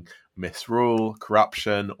prosecuting misrule,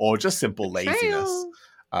 corruption, or just simple laziness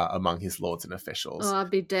among his lords and officials. Oh, I'd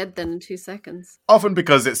be dead then in 2 seconds. Often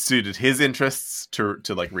because it suited his interests to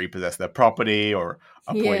like repossess their property or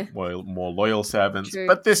appoint more loyal servants. True.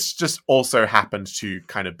 But this just also happened to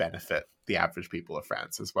kind of benefit the average people of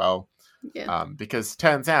France as well. Yeah. Because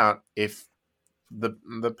turns out if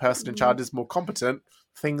the person in charge is more competent,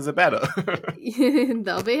 things are better.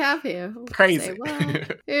 They'll be happier. Crazy.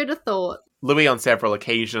 Who'd have thought? Louis on several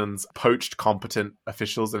occasions poached competent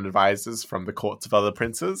officials and advisors from the courts of other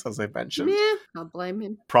princes, as I mentioned. Yeah, I'll blame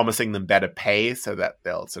him. Promising them better pay so that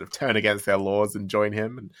they'll sort of turn against their laws and join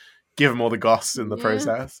him and give him all the goss in the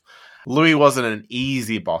process. Louis wasn't an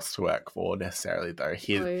easy boss to work for necessarily, though.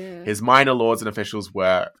 His minor lords and officials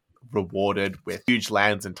were rewarded with huge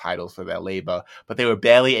lands and titles for their labor, but they were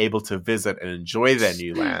barely able to visit and enjoy their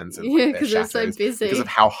new lands and because they're so busy because of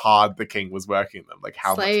how hard the king was working them, like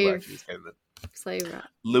how much work he was getting them.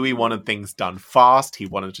 Louis wanted things done fast. He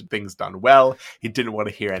wanted things done well. He didn't want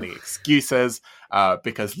to hear any excuses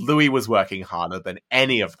because Louis was working harder than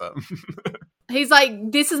any of them. He's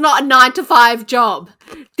like, this is not a 9-to-5 job.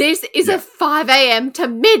 This is a 5 a.m. to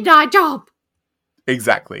midnight job.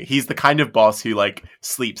 Exactly. He's the kind of boss who like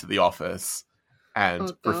sleeps at the office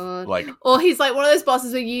and or he's like one of those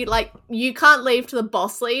bosses where you can't leave till the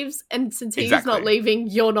boss leaves, and since he's not leaving,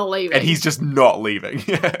 you're not leaving. And he's just not leaving.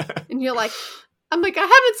 And you're like, I'm like, I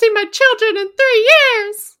haven't seen my children in 3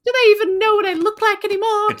 years. Do they even know what I look like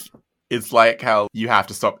anymore? It's like how you have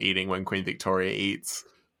to stop eating when Queen Victoria eats.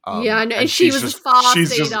 Yeah, I know. And she was a fast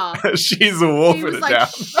eater. She's a wolf in it down.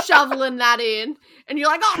 Shoveling that in. And you're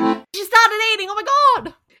like, oh, she started eating. Oh my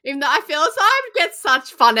God. Even though I feel as though I would get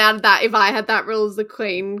such fun out of that if I had that rule as the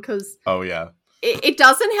queen. Because it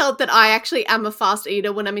doesn't help that I actually am a fast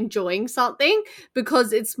eater when I'm enjoying something.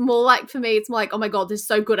 Because it's more like, for me, it's more like, oh my God, this is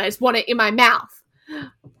so good. I just want it in my mouth.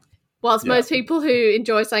 Whilst most people who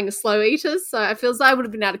enjoy something are slow eaters. So I feel as though I would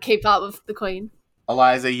have been able to keep up with the queen.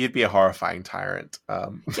 Eliza, you'd be a horrifying tyrant.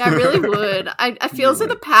 Yeah, I really would. I feel as though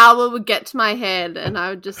the power would get to my head and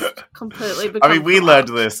I would just completely become we learned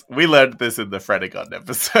this. We learned this in the Fredegonde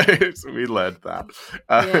episode. We learned that.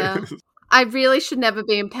 I really should never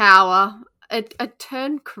be in power. I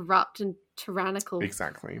turn corrupt and tyrannical.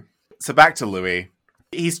 Exactly. So back to Louis.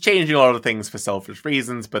 He's changing a lot of things for selfish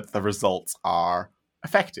reasons, but the results are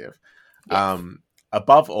effective. Yes.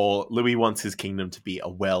 Above all, Louis wants his kingdom to be a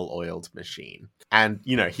well-oiled machine. And,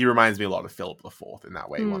 he reminds me a lot of Philip IV in that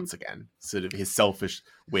way, once again. Sort of his selfish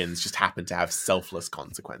wins just happen to have selfless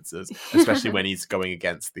consequences, especially when he's going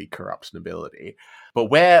against the corrupt nobility. But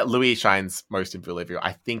where Louis shines most in Bolivia,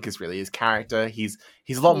 I think, is really his character. He's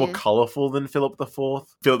a lot more colourful than Philip IV.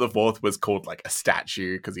 Philip IV was called, like, a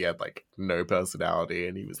statue because he had, like, no personality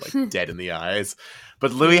and he was, like, dead in the eyes.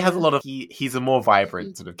 But Louis has a lot of... He's a more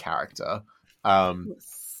vibrant sort of character.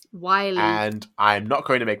 Wily. And I'm not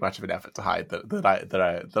going to make much of an effort to hide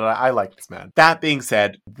that I like this man. That being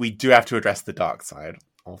said, we do have to address the dark side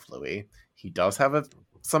of Louis. He does have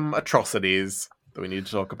some atrocities that we need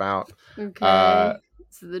to talk about. Okay.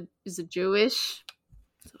 Is it Jewish?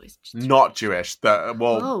 Not Jewish.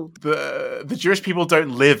 The Jewish people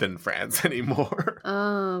don't live in France anymore.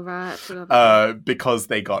 Oh, right. Because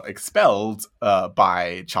they got expelled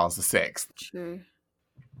by Charles VI. True.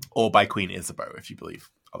 Or by Queen Isabeau, if you believe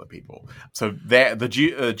other people. So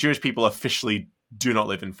the Jewish people officially do not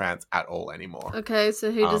live in France at all anymore. Okay,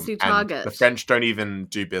 so who does he target? The French don't even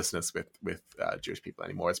do business with Jewish people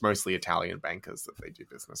anymore. It's mostly Italian bankers that they do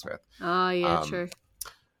business with. Oh, yeah, true.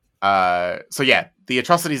 So yeah, the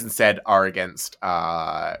atrocities instead are against,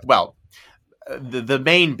 the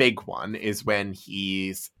main big one is when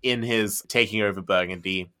he's in his taking over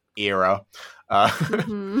Burgundy era,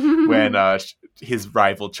 when his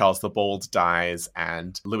rival Charles the Bald dies,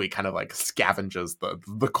 and Louis kind of like scavenges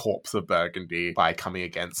the corpse of Burgundy by coming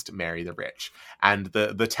against Mary the Rich, and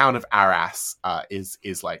the town of Arras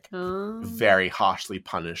is like very harshly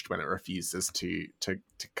punished when it refuses to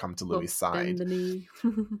come to Louis' side. Bend the knee.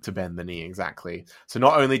 To bend the knee, exactly. So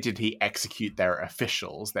not only did he execute their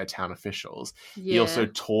officials, their town officials, he also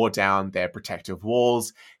tore down their protective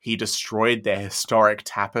walls. He destroyed their historic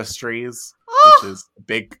tapestries, which is a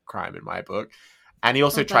big crime in my book. And he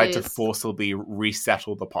also tried to forcibly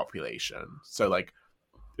resettle the population. So, like,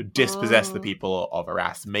 dispossess the people of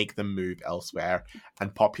Arras, make them move elsewhere,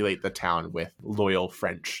 and populate the town with loyal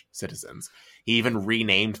French citizens. He even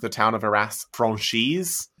renamed the town of Arras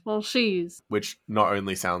Franchise. Franchise. Which not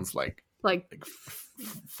only sounds like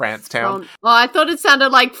France town. Oh, I thought it sounded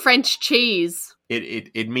like French cheese.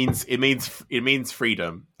 It means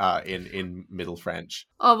freedom in Middle French.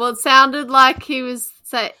 Oh, well, it sounded like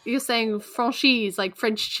you're saying franchise, like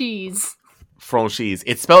French cheese. Franchise.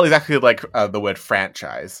 It's spelled exactly like the word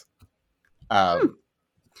franchise. Well,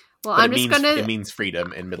 it means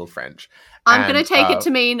freedom in Middle French. I'm going to take it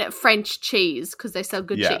to mean French cheese because they sell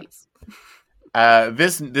good cheese.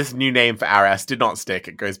 This new name for Arras did not stick.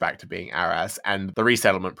 It goes back to being Arras, and the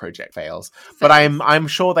resettlement project fails. But I'm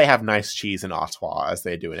sure they have nice cheese in Artois, as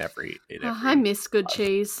they do in every. I miss good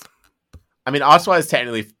cheese. I mean, Artois is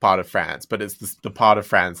technically part of France, but it's the part of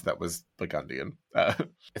France that was Burgundian.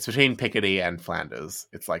 It's between Picardy and Flanders.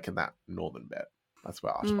 It's like in that northern bit. That's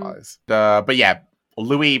where Artois is. But yeah,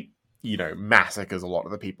 Louis, massacres a lot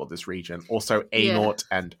of the people of this region. Also, Hainaut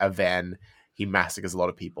and Avennes, he massacres a lot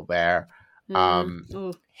of people there.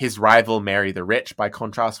 His rival Mary the Rich, by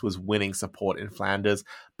contrast, was winning support in Flanders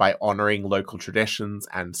by honoring local traditions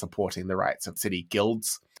and supporting the rights of city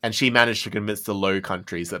guilds. And she managed to convince the Low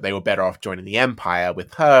Countries that they were better off joining the Empire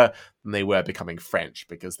with her than they were becoming French,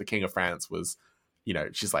 because the King of France was,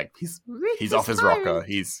 she's like, he's off his rocker.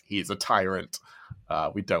 He's a tyrant.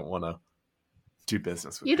 We don't want to do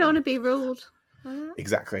business with him. You don't want to be ruled.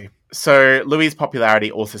 Exactly. So Louis's popularity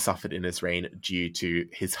also suffered in his reign due to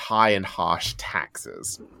his high and harsh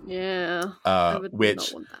taxes. Yeah.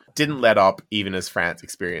 Which didn't let up even as France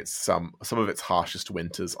experienced some of its harshest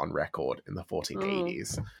winters on record in the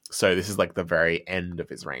 1480s. So this is like the very end of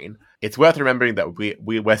his reign. It's worth remembering that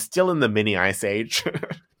we're still in the mini ice age.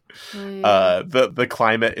 The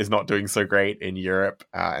climate is not doing so great in Europe,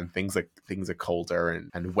 and things are colder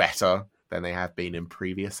and wetter than they have been in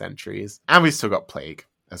previous centuries. And we've still got plague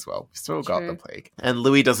as well. We've still got the plague. And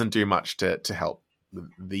Louis doesn't do much to help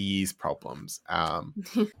these problems. But,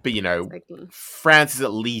 exactly. France is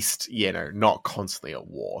at least, not constantly at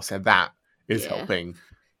war. So that is helping.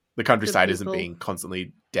 The countryside isn't being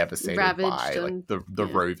constantly devastated by like the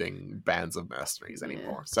roving bands of mercenaries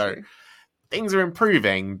anymore. So things are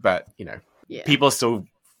improving, but, people are still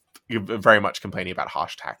very much complaining about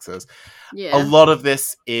harsh taxes. A lot of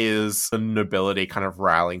this is the nobility kind of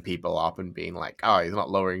riling people up and being like, oh, he's not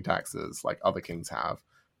lowering taxes like other kings have.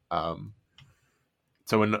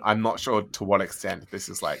 So I'm not sure to what extent this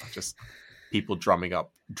is like just people drumming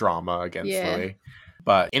up drama against Louis.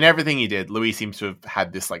 But in everything he did, Louis seems to have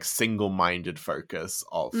had this like single-minded focus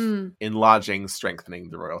of enlarging, strengthening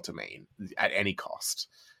the royal domain at any cost,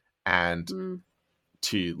 and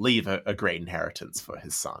to leave a great inheritance for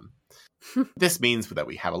his son. This means that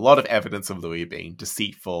we have a lot of evidence of Louis being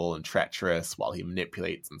deceitful and treacherous while he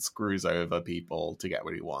manipulates and screws over people to get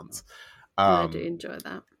what he wants. I do enjoy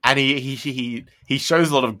that. And he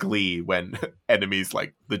shows a lot of glee when enemies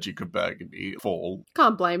like the Duke of Burgundy fall.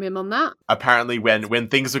 Can't blame him on that. Apparently, when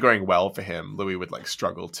things are going well for him, Louis would like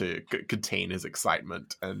struggle to contain his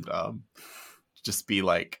excitement and just be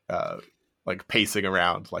like pacing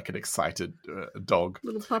around like an excited dog.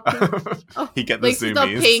 Little puppy. He get the zoomies. He's not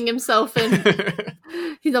peeing himself in.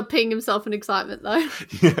 He's not peeing himself in excitement though.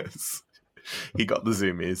 Yes, he got the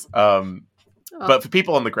zoomies. But for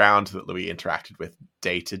people on the ground that Louis interacted with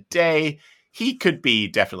day to day, he could be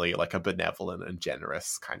definitely like a benevolent and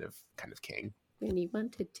generous kind of king. When he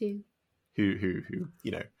wanted to. Who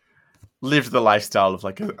lived the lifestyle of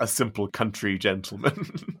like a simple country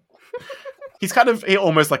gentleman. He's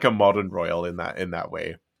almost like a modern royal in that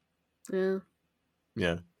way. Yeah.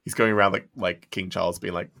 Yeah. He's going around like King Charles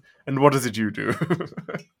being like, and what is it you do?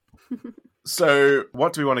 So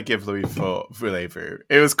what do we want to give Louis for Voulez-Vous?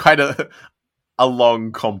 It was quite a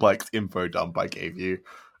long, complex info dump I gave you.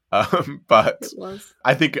 But it was.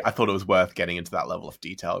 I thought it was worth getting into that level of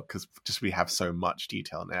detail because just we have so much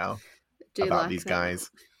detail now about these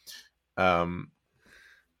guys.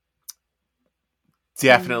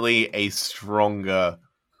 Definitely a stronger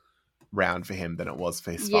round for him than it was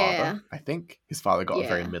for his father. I think his father got a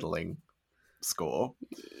very middling score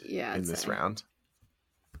in this round.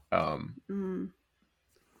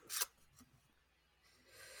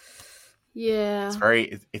 Yeah,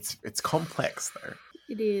 it's complex though.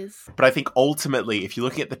 It is. But I think ultimately, if you're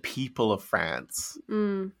looking at the people of France,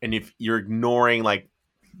 and if you're ignoring like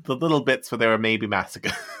the little bits where there were maybe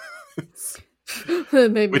massacres.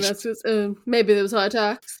 Maybe there was high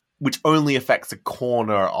tax, which only affects a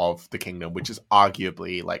corner of the kingdom, which is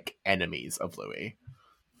arguably like enemies of Louis.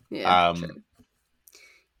 Yeah,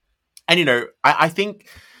 and I think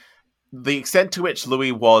the extent to which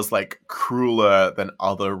Louis was like crueler than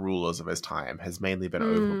other rulers of his time has mainly been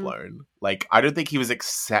overblown. Like, I don't think he was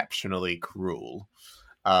exceptionally cruel.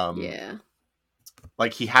 Yeah.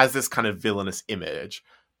 Like, he has this kind of villainous image,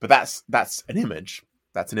 but that's an image.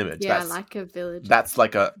 That's an image. Yeah, that's, like a village. That's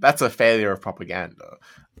a failure of propaganda.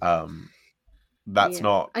 That's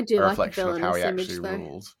not I do a like reflection of how he image, actually though.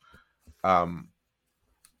 ruled.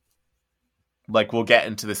 Like, we'll get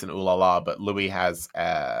into this in Ooh La La, but Louis has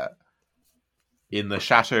in the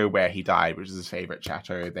chateau where he died, which is his favorite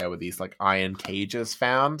chateau, there were these like iron cages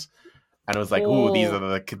found. And it was like, ooh, these are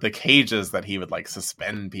the cages that he would like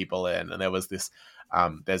suspend people in. And there was this,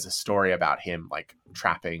 there's a story about him like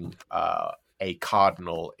trapping a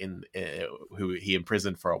cardinal who he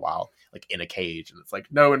imprisoned for a while, like in a cage. And it's like,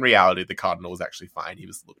 no, in reality, the cardinal was actually fine. He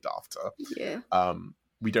was looked after. Yeah.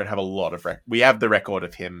 We don't have a lot of we have the record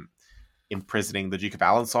of him imprisoning the Duke of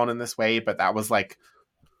Alençon in this way, but that was like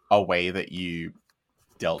a way that you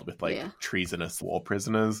dealt with like treasonous war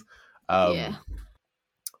prisoners.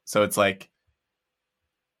 So it's like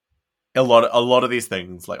a lot of these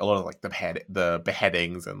things, like a lot of like the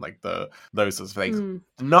beheadings and like those sorts of things.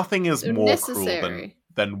 Nothing is more cruel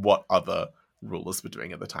than what other rulers were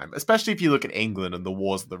doing at the time. Especially if you look at England and the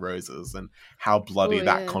Wars of the Roses and how bloody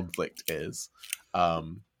that conflict is,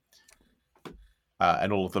 and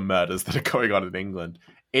all of the murders that are going on in England.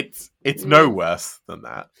 It's no worse than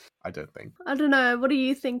that. I don't think. I don't know. What are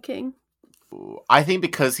you thinking? I think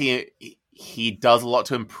because he does a lot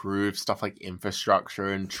to improve stuff like infrastructure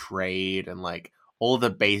and trade and like all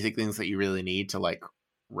the basic things that you really need to like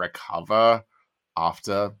recover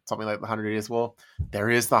after something like the 100 Years' War. There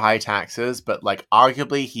is the high taxes, but like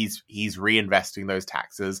arguably he's reinvesting those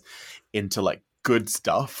taxes into like good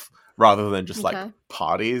stuff rather than just like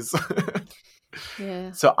parties.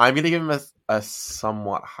 Yeah. So I'm going to give him a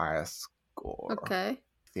somewhat higher score. Okay. I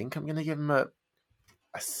think I'm going to give him a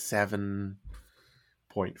 7.5.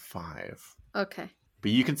 Okay.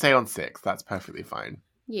 But you can say on 6. That's perfectly fine.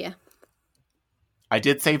 Yeah. I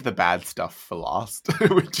did save the bad stuff for last,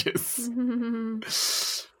 which is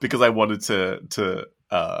because I wanted to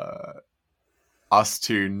us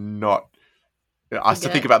to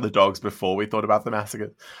think about the dogs before we thought about the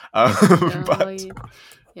massacre.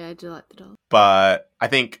 Yeah, I do like the dog. But I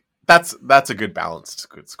think that's a good balanced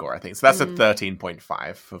good score, I think. So that's a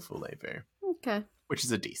 13.5 for Voulez-Vous. Okay. Which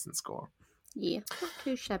is a decent score. Yeah, not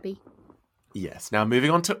too shabby. Yes. Now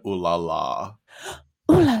moving on to Ooh La La.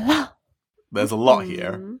 Ooh La La. There's a lot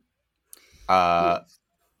here. I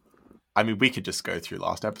mean, we could just go through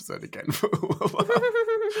last episode again for Ooh La La.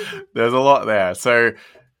 There's a lot there. So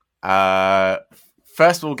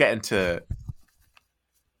first we'll get into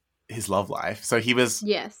his love life. So he was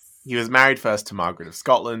married first to Margaret of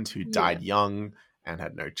Scotland, who died young and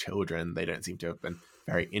had no children. They don't seem to have been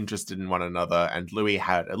very interested in one another, and Louis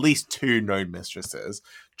had at least 2 known mistresses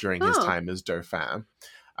during his time as Dauphin,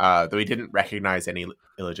 though he didn't recognize any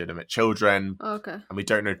illegitimate children. Okay. And we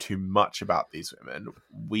don't know too much about these women.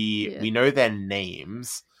 We know their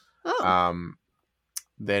names.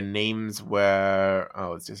 Their names were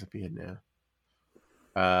it's disappeared now.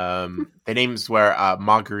 Their names were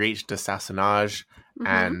Marguerite de Sassenage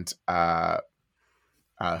and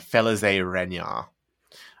Félicie Regnard.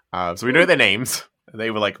 So we know their names. They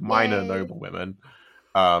were like minor noble women.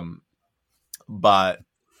 But,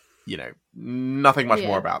 you know, nothing much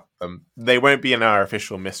more about them. They won't be in our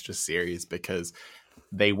official mistress series because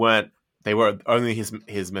they were only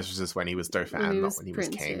his mistresses when he was Dauphin, not when he was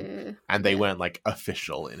king. And they weren't like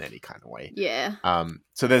official in any kind of way. Yeah.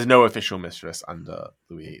 So there's no official mistress under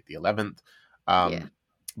Louis XI.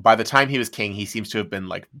 By the time he was king, he seems to have been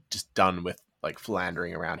like just done with like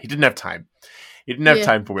philandering around. He didn't have time. He didn't have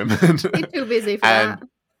time for women. He's too busy for that.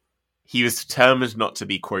 He was determined not to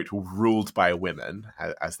be, quote, ruled by women,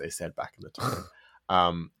 as they said back in the time,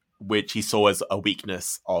 which he saw as a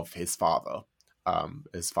weakness of his father.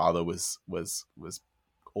 His father was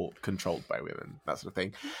all controlled by women, that sort of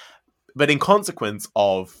thing. But in consequence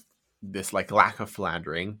of this like lack of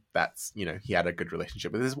philandering, that's, you know, he had a good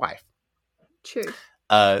relationship with his wife. True.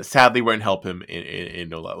 Sadly won't help him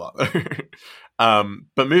in a lot.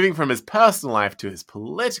 But moving from his personal life to his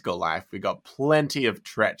political life, we got plenty of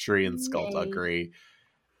treachery and skullduggery,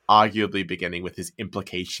 arguably beginning with his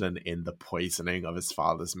implication in the poisoning of his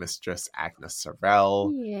father's mistress, Agnes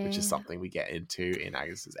Sorel, which is something we get into in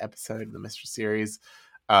Agnes's episode in the Mistress series.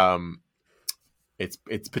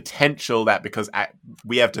 It's potential that because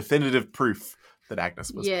we have definitive proof that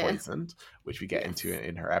Agnes was poisoned, which we get into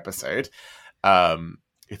in her episode,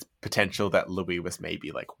 it's potential that Louis was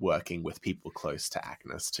maybe like working with people close to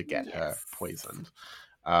Agnes to get her poisoned.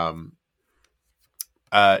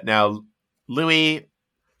 Now, Louis,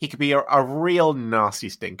 he could be a real nasty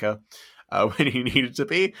stinker when he needed to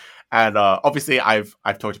be. And obviously, I've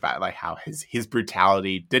talked about like how his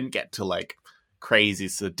brutality didn't get to like crazy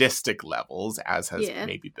sadistic levels, as has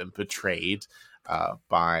maybe been portrayed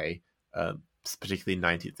by particularly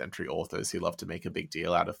 19th century authors who love to make a big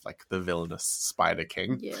deal out of like the villainous Spider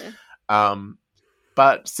King. Yeah.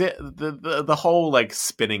 But the whole like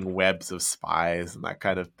spinning webs of spies and that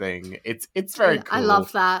kind of thing, it's very cool. I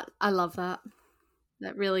love that.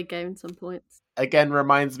 That really gave him some points. Again,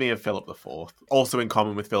 reminds me of Philip IV. Also in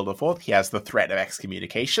common with Philip IV, he has the threat of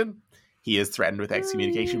excommunication. He is threatened with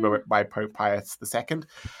excommunication by Pope Pius II.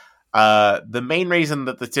 The main reason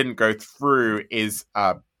that this didn't go through is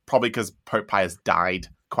probably because Pope Pius died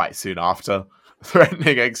quite soon after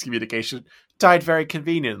threatening excommunication. Died very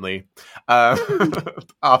conveniently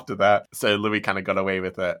after that. So Louis kind of got away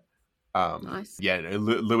with it. Nice. Yeah,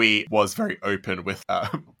 Louis was very open with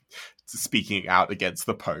speaking out against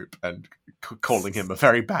the Pope and calling him a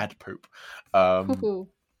very bad Pope.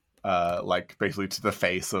 Like basically to the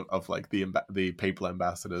face of like the papal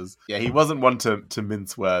ambassadors. Yeah, he wasn't one to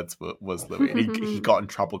mince words, was Louis. And he got in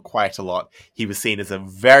trouble quite a lot. He was seen as a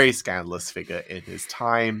very scandalous figure in his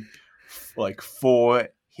time, like for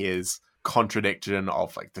his contradiction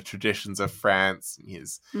of like the traditions of France,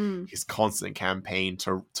 his constant campaign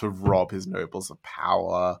to rob his nobles of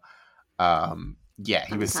power.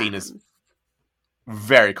 He was seen as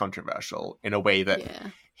very controversial in a way that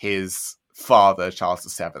his father, Charles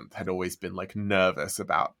VII, had always been like nervous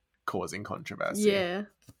about causing controversy. Yeah.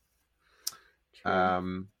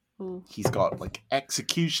 He's got like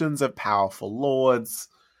executions of powerful lords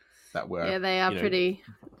that were they are pretty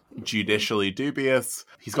judicially dubious.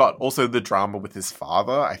 He's got also the drama with his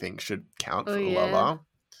father, I think should count for Ulala.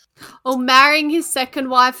 Oh, marrying his second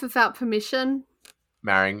wife without permission.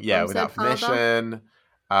 Without permission.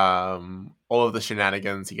 All of the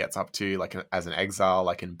shenanigans he gets up to, like as an exile,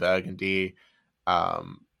 like in Burgundy.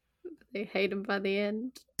 They hate him by the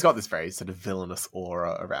end. He's got this very sort of villainous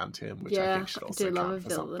aura around him, which I think should also count for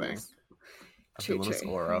something. A villainous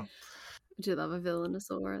aura. I do love a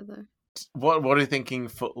villainous aura, though. What are you thinking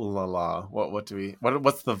for Ulala?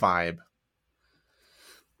 What's the vibe?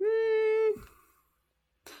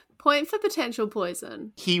 Point for potential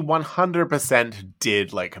poison. He 100%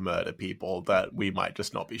 did like murder people that we might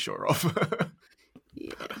just not be sure of.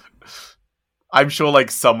 Yeah. I'm sure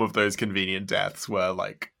like some of those convenient deaths were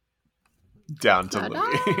like down to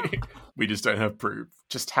Louis. We just don't have proof.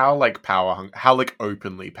 Just how like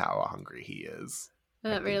openly power hungry he is.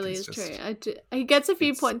 That really is true. He gets a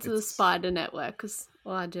few points to the Spider Network because,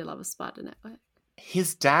 I do love a Spider Network.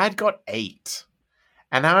 His dad got 8.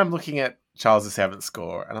 And now I'm looking at Charles VII's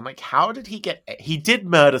score and I'm like, how did he get 8? He did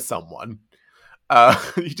murder someone.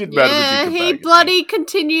 He did murder the Duke of Burgundy. He bloody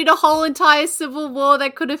continued a whole entire civil war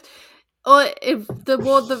that could have, or if the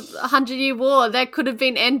 100-Year War, that could have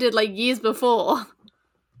been ended like years before.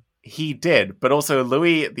 He did, but also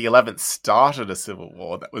Louis XI started a civil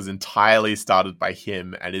war that was entirely started by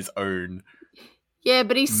him and his own. Yeah,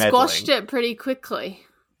 but he squashed it pretty quickly.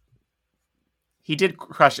 He did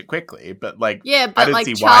crush it quickly, but like but like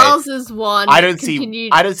Charles's one. I don't see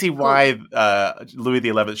why Louis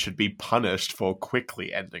XI should be punished for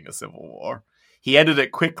quickly ending a civil war. He ended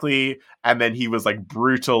it quickly, and then he was like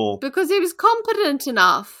brutal because he was competent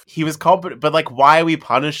enough. He was competent, but like, why are we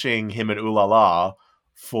punishing him in Ulala?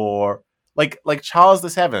 For like Charles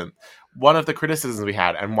VII, one of the criticisms we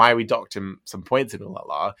had and why we docked him some points in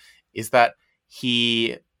Ulala is that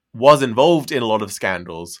he was involved in a lot of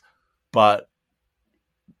scandals, but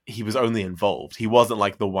he was only involved. He wasn't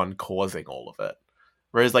like the one causing all of it.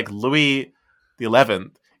 Whereas like Louis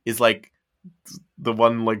XI is like the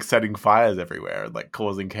one like setting fires everywhere and like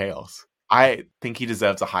causing chaos. I think he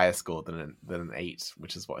deserves a higher score than an 8,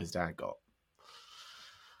 which is what his dad got.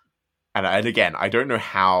 And again, I don't know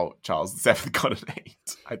how Charles VII got an 8.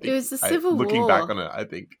 I think it was the Civil War. Looking back on it, I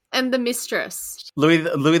think. And the Mistress. Louis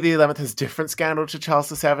XI has different scandal to Charles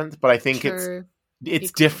VII, but I think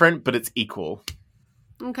it's different, but it's equal.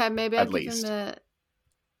 Okay, maybe I'll give him a...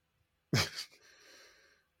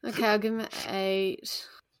 Okay, I'll give him an 8.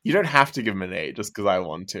 You don't have to give him an 8 just because I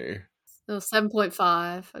want to. Or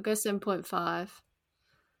 7.5. I'll go 7.5.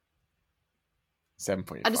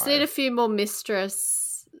 7.5. I just need a few more Mistress...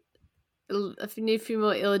 a few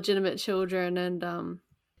more illegitimate children and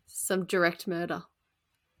some direct murder.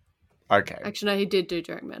 Okay. Actually, no, he did do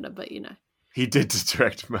direct murder, but you know. He did do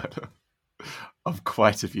direct murder of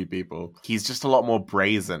quite a few people. He's just a lot more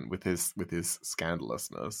brazen with his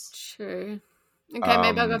scandalousness. True. Okay,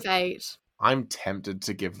 maybe I'll go for 8. I'm tempted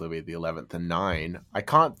to give Louis XI a 9. I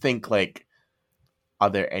can't think like are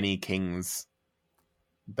there any kings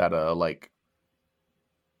that are like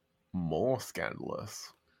more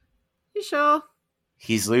scandalous? You sure?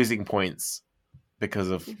 He's losing points because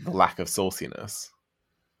of the lack of sauciness.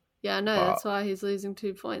 Yeah, I know. But That's why he's losing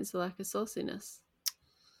 2 points, the lack of sauciness.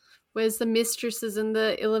 Where's the mistresses and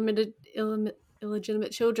the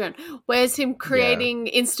illegitimate children? Where's him creating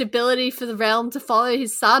instability for the realm to follow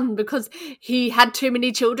his son because he had too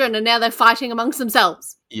many children and now they're fighting amongst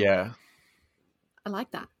themselves? Yeah. I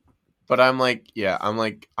like that. But I'm like,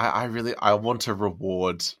 I want a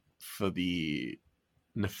reward for the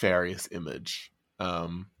nefarious image.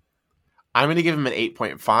 I'm going to give him an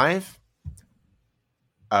 8.5.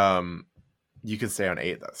 You can stay on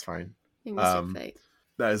 8, that's fine.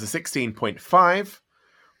 That is a 16.5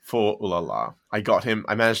 for Ulala. I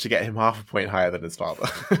managed to get him half a point higher than his father.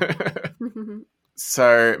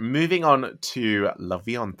 So, moving on to La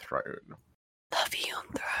Vie en Throne. La Vie en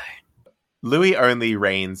Throne. Louis only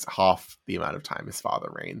reigns half the amount of time his father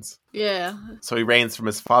reigns. Yeah. So he reigns from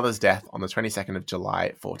his father's death on the 22nd of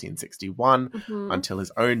July, 1461, until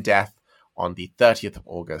his own death on the 30th of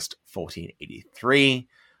August, 1483,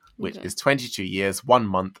 which is 22 years, 1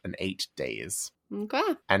 month, and 8 days. Okay.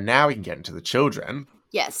 And now we can get into the children.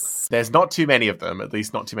 Yes. There's not too many of them, at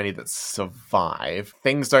least not too many that survive.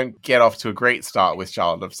 Things don't get off to a great start with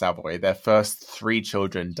Charlotte of Savoy. Their first 3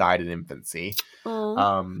 children died in infancy.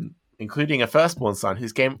 Including a firstborn son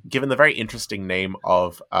who's given the very interesting name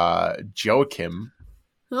of Joachim.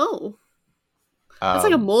 Oh. That's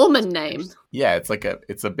like a Mormon name. Yeah,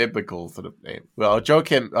 it's a biblical sort of name. Well,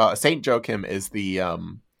 Joachim, Saint Joachim is the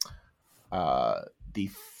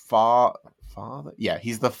father. Yeah,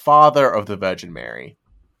 he's the father of the Virgin Mary.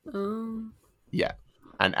 Oh. Yeah,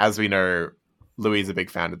 and as we know, Louis is a big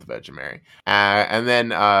fan of the Virgin Mary. And then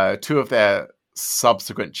 2 of their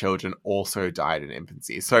subsequent children also died in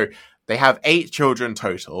infancy. So they have 8 children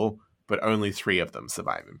total, but only 3 of them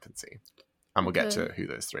survive infancy. And we'll get to who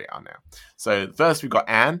those 3 are now. So first we've got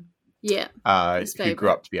Anne. Yeah. Who grew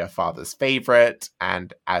up to be her father's favourite,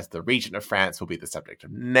 and as the regent of France will be the subject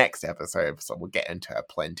of next episode, so we'll get into her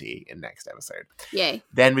plenty in next episode. Yay.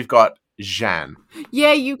 Then we've got Jeanne.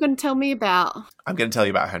 Yeah, you can tell me about. I'm going to tell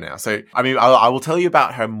you about her now. So, I mean, I will tell you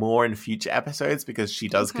about her more in future episodes because she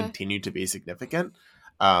does continue to be significant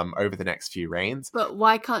over the next few reigns. But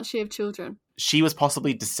why can't she have children? She was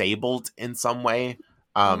possibly disabled in some way.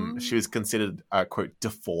 She was considered, quote,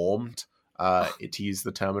 deformed, to use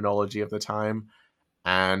the terminology of the time.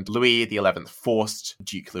 And Louis XI forced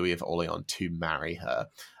Duke Louis of Orleans to marry her,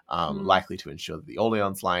 likely to ensure that the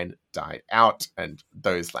Orleans line died out and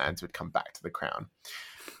those lands would come back to the crown.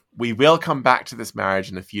 We will come back to this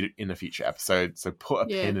marriage in a future episode, so put a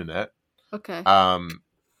pin in it. Okay.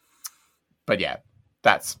 But yeah,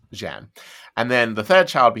 that's Jeanne. And then the third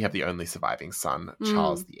child, we have the only surviving son,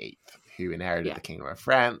 Charles VIII, who inherited the Kingdom of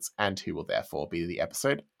France and who will therefore be the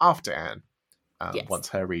episode after Anne, once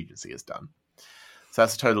her regency is done. So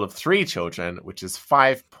that's a total of 3 children, which is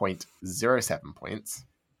 5.07 points.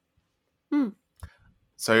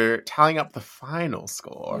 So tallying up the final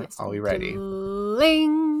score, are we ready?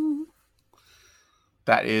 Bling.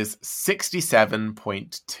 That is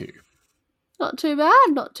 67.2. Not too bad,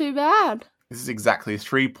 not too bad. This is exactly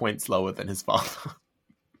 3 points lower than his father.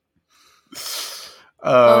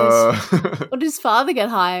 What did his father get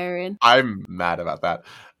higher in? I'm mad about that.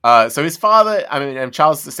 So his father,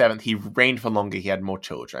 Charles VII, he reigned for longer. He had more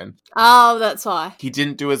children. Oh, that's why. He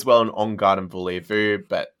didn't do as well in En Garde and Voulez-Vous,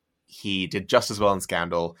 but he did just as well in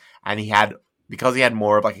Scandal. And because he had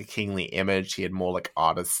more of like a kingly image, he had more like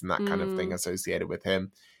artists and that kind of thing associated with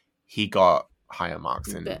him. He got higher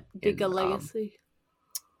marks bigger legacy.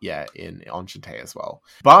 In Enchante as well.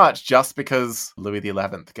 But just because Louis XI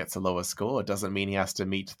gets a lower score doesn't mean he has to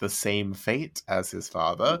meet the same fate as his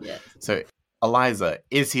father. Yeah. So, Eliza,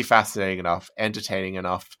 is he fascinating enough, entertaining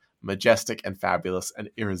enough, majestic and fabulous, and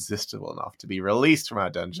irresistible enough to be released from our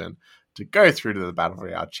dungeon, to go through to the Battle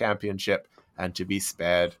Royale Championship, and to be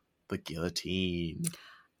spared the guillotine?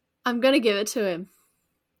 I'm going to give it to him.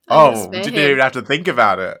 You didn't even have to think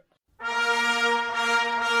about it.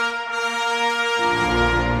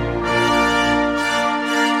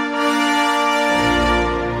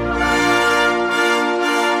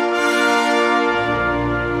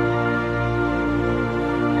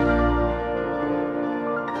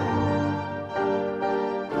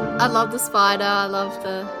 I love the spider. I love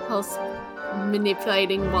the whole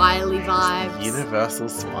manipulating wily vibes. Universal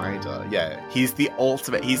spider. Yeah, he's the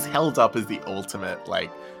ultimate. He's held up as the ultimate,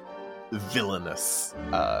 like, villainous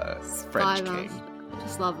French king. I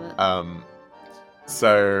just love it.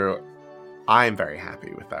 So I'm very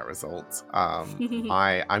happy with that result.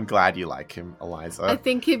 I'm glad you like him, Eliza. I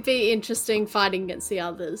think it'd be interesting fighting against the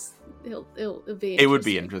others. It'll be interesting. It would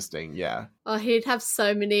be interesting, yeah. Oh, he'd have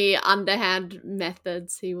so many underhand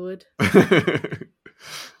methods, he would.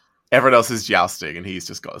 Everyone else is jousting, and he's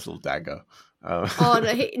just got his little dagger. Oh,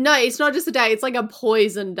 no, it's not just a dagger. It's like a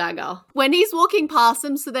poison dagger. When he's walking past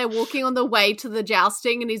them, so they're walking on the way to the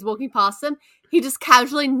jousting, and he's walking past them, he just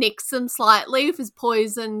casually nicks them slightly with his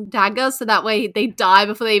poison dagger, so that way they die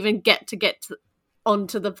before they even get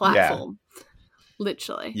onto the platform. Yeah.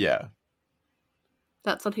 Literally. Yeah.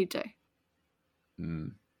 That's what he'd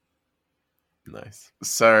do. Nice.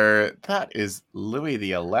 So that is Louis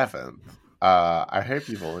the 11th. I hope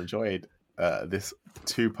you've all enjoyed this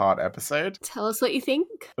 2-part episode. Tell us what you think.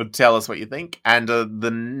 Tell us what you think. And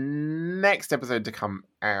the next episode to come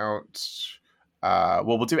out,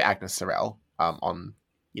 we'll do Agnes Sorel on,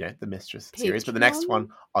 the Mistress series. But the next one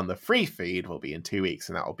on the free feed will be in 2 weeks,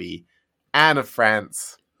 and that will be Anne of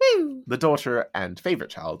France, the daughter and favourite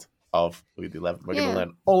child of Louis XI. We're going to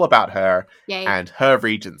learn all about her and her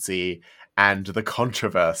regency and the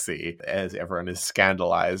controversy as everyone is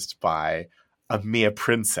scandalized by a mere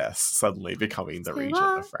princess suddenly becoming the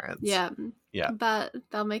regent of France. Yeah. But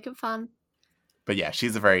they'll make it fun. But yeah,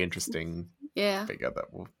 she's a very interesting figure that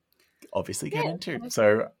we'll obviously get into.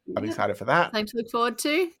 So I'm excited for that. Something to look forward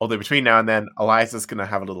to. Although between now and then, Eliza's going to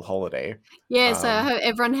have a little holiday. Yeah, so I hope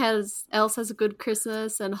everyone else has a good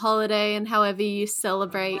Christmas and holiday and however you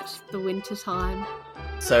celebrate the winter time.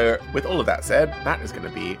 So with all of that said, that is going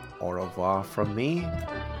to be au revoir from me.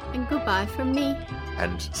 And goodbye from me.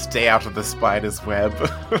 And stay out of the spider's web.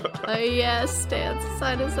 Oh yes, stay out of the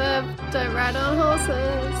spider's web. Don't ride on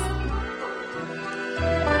horses.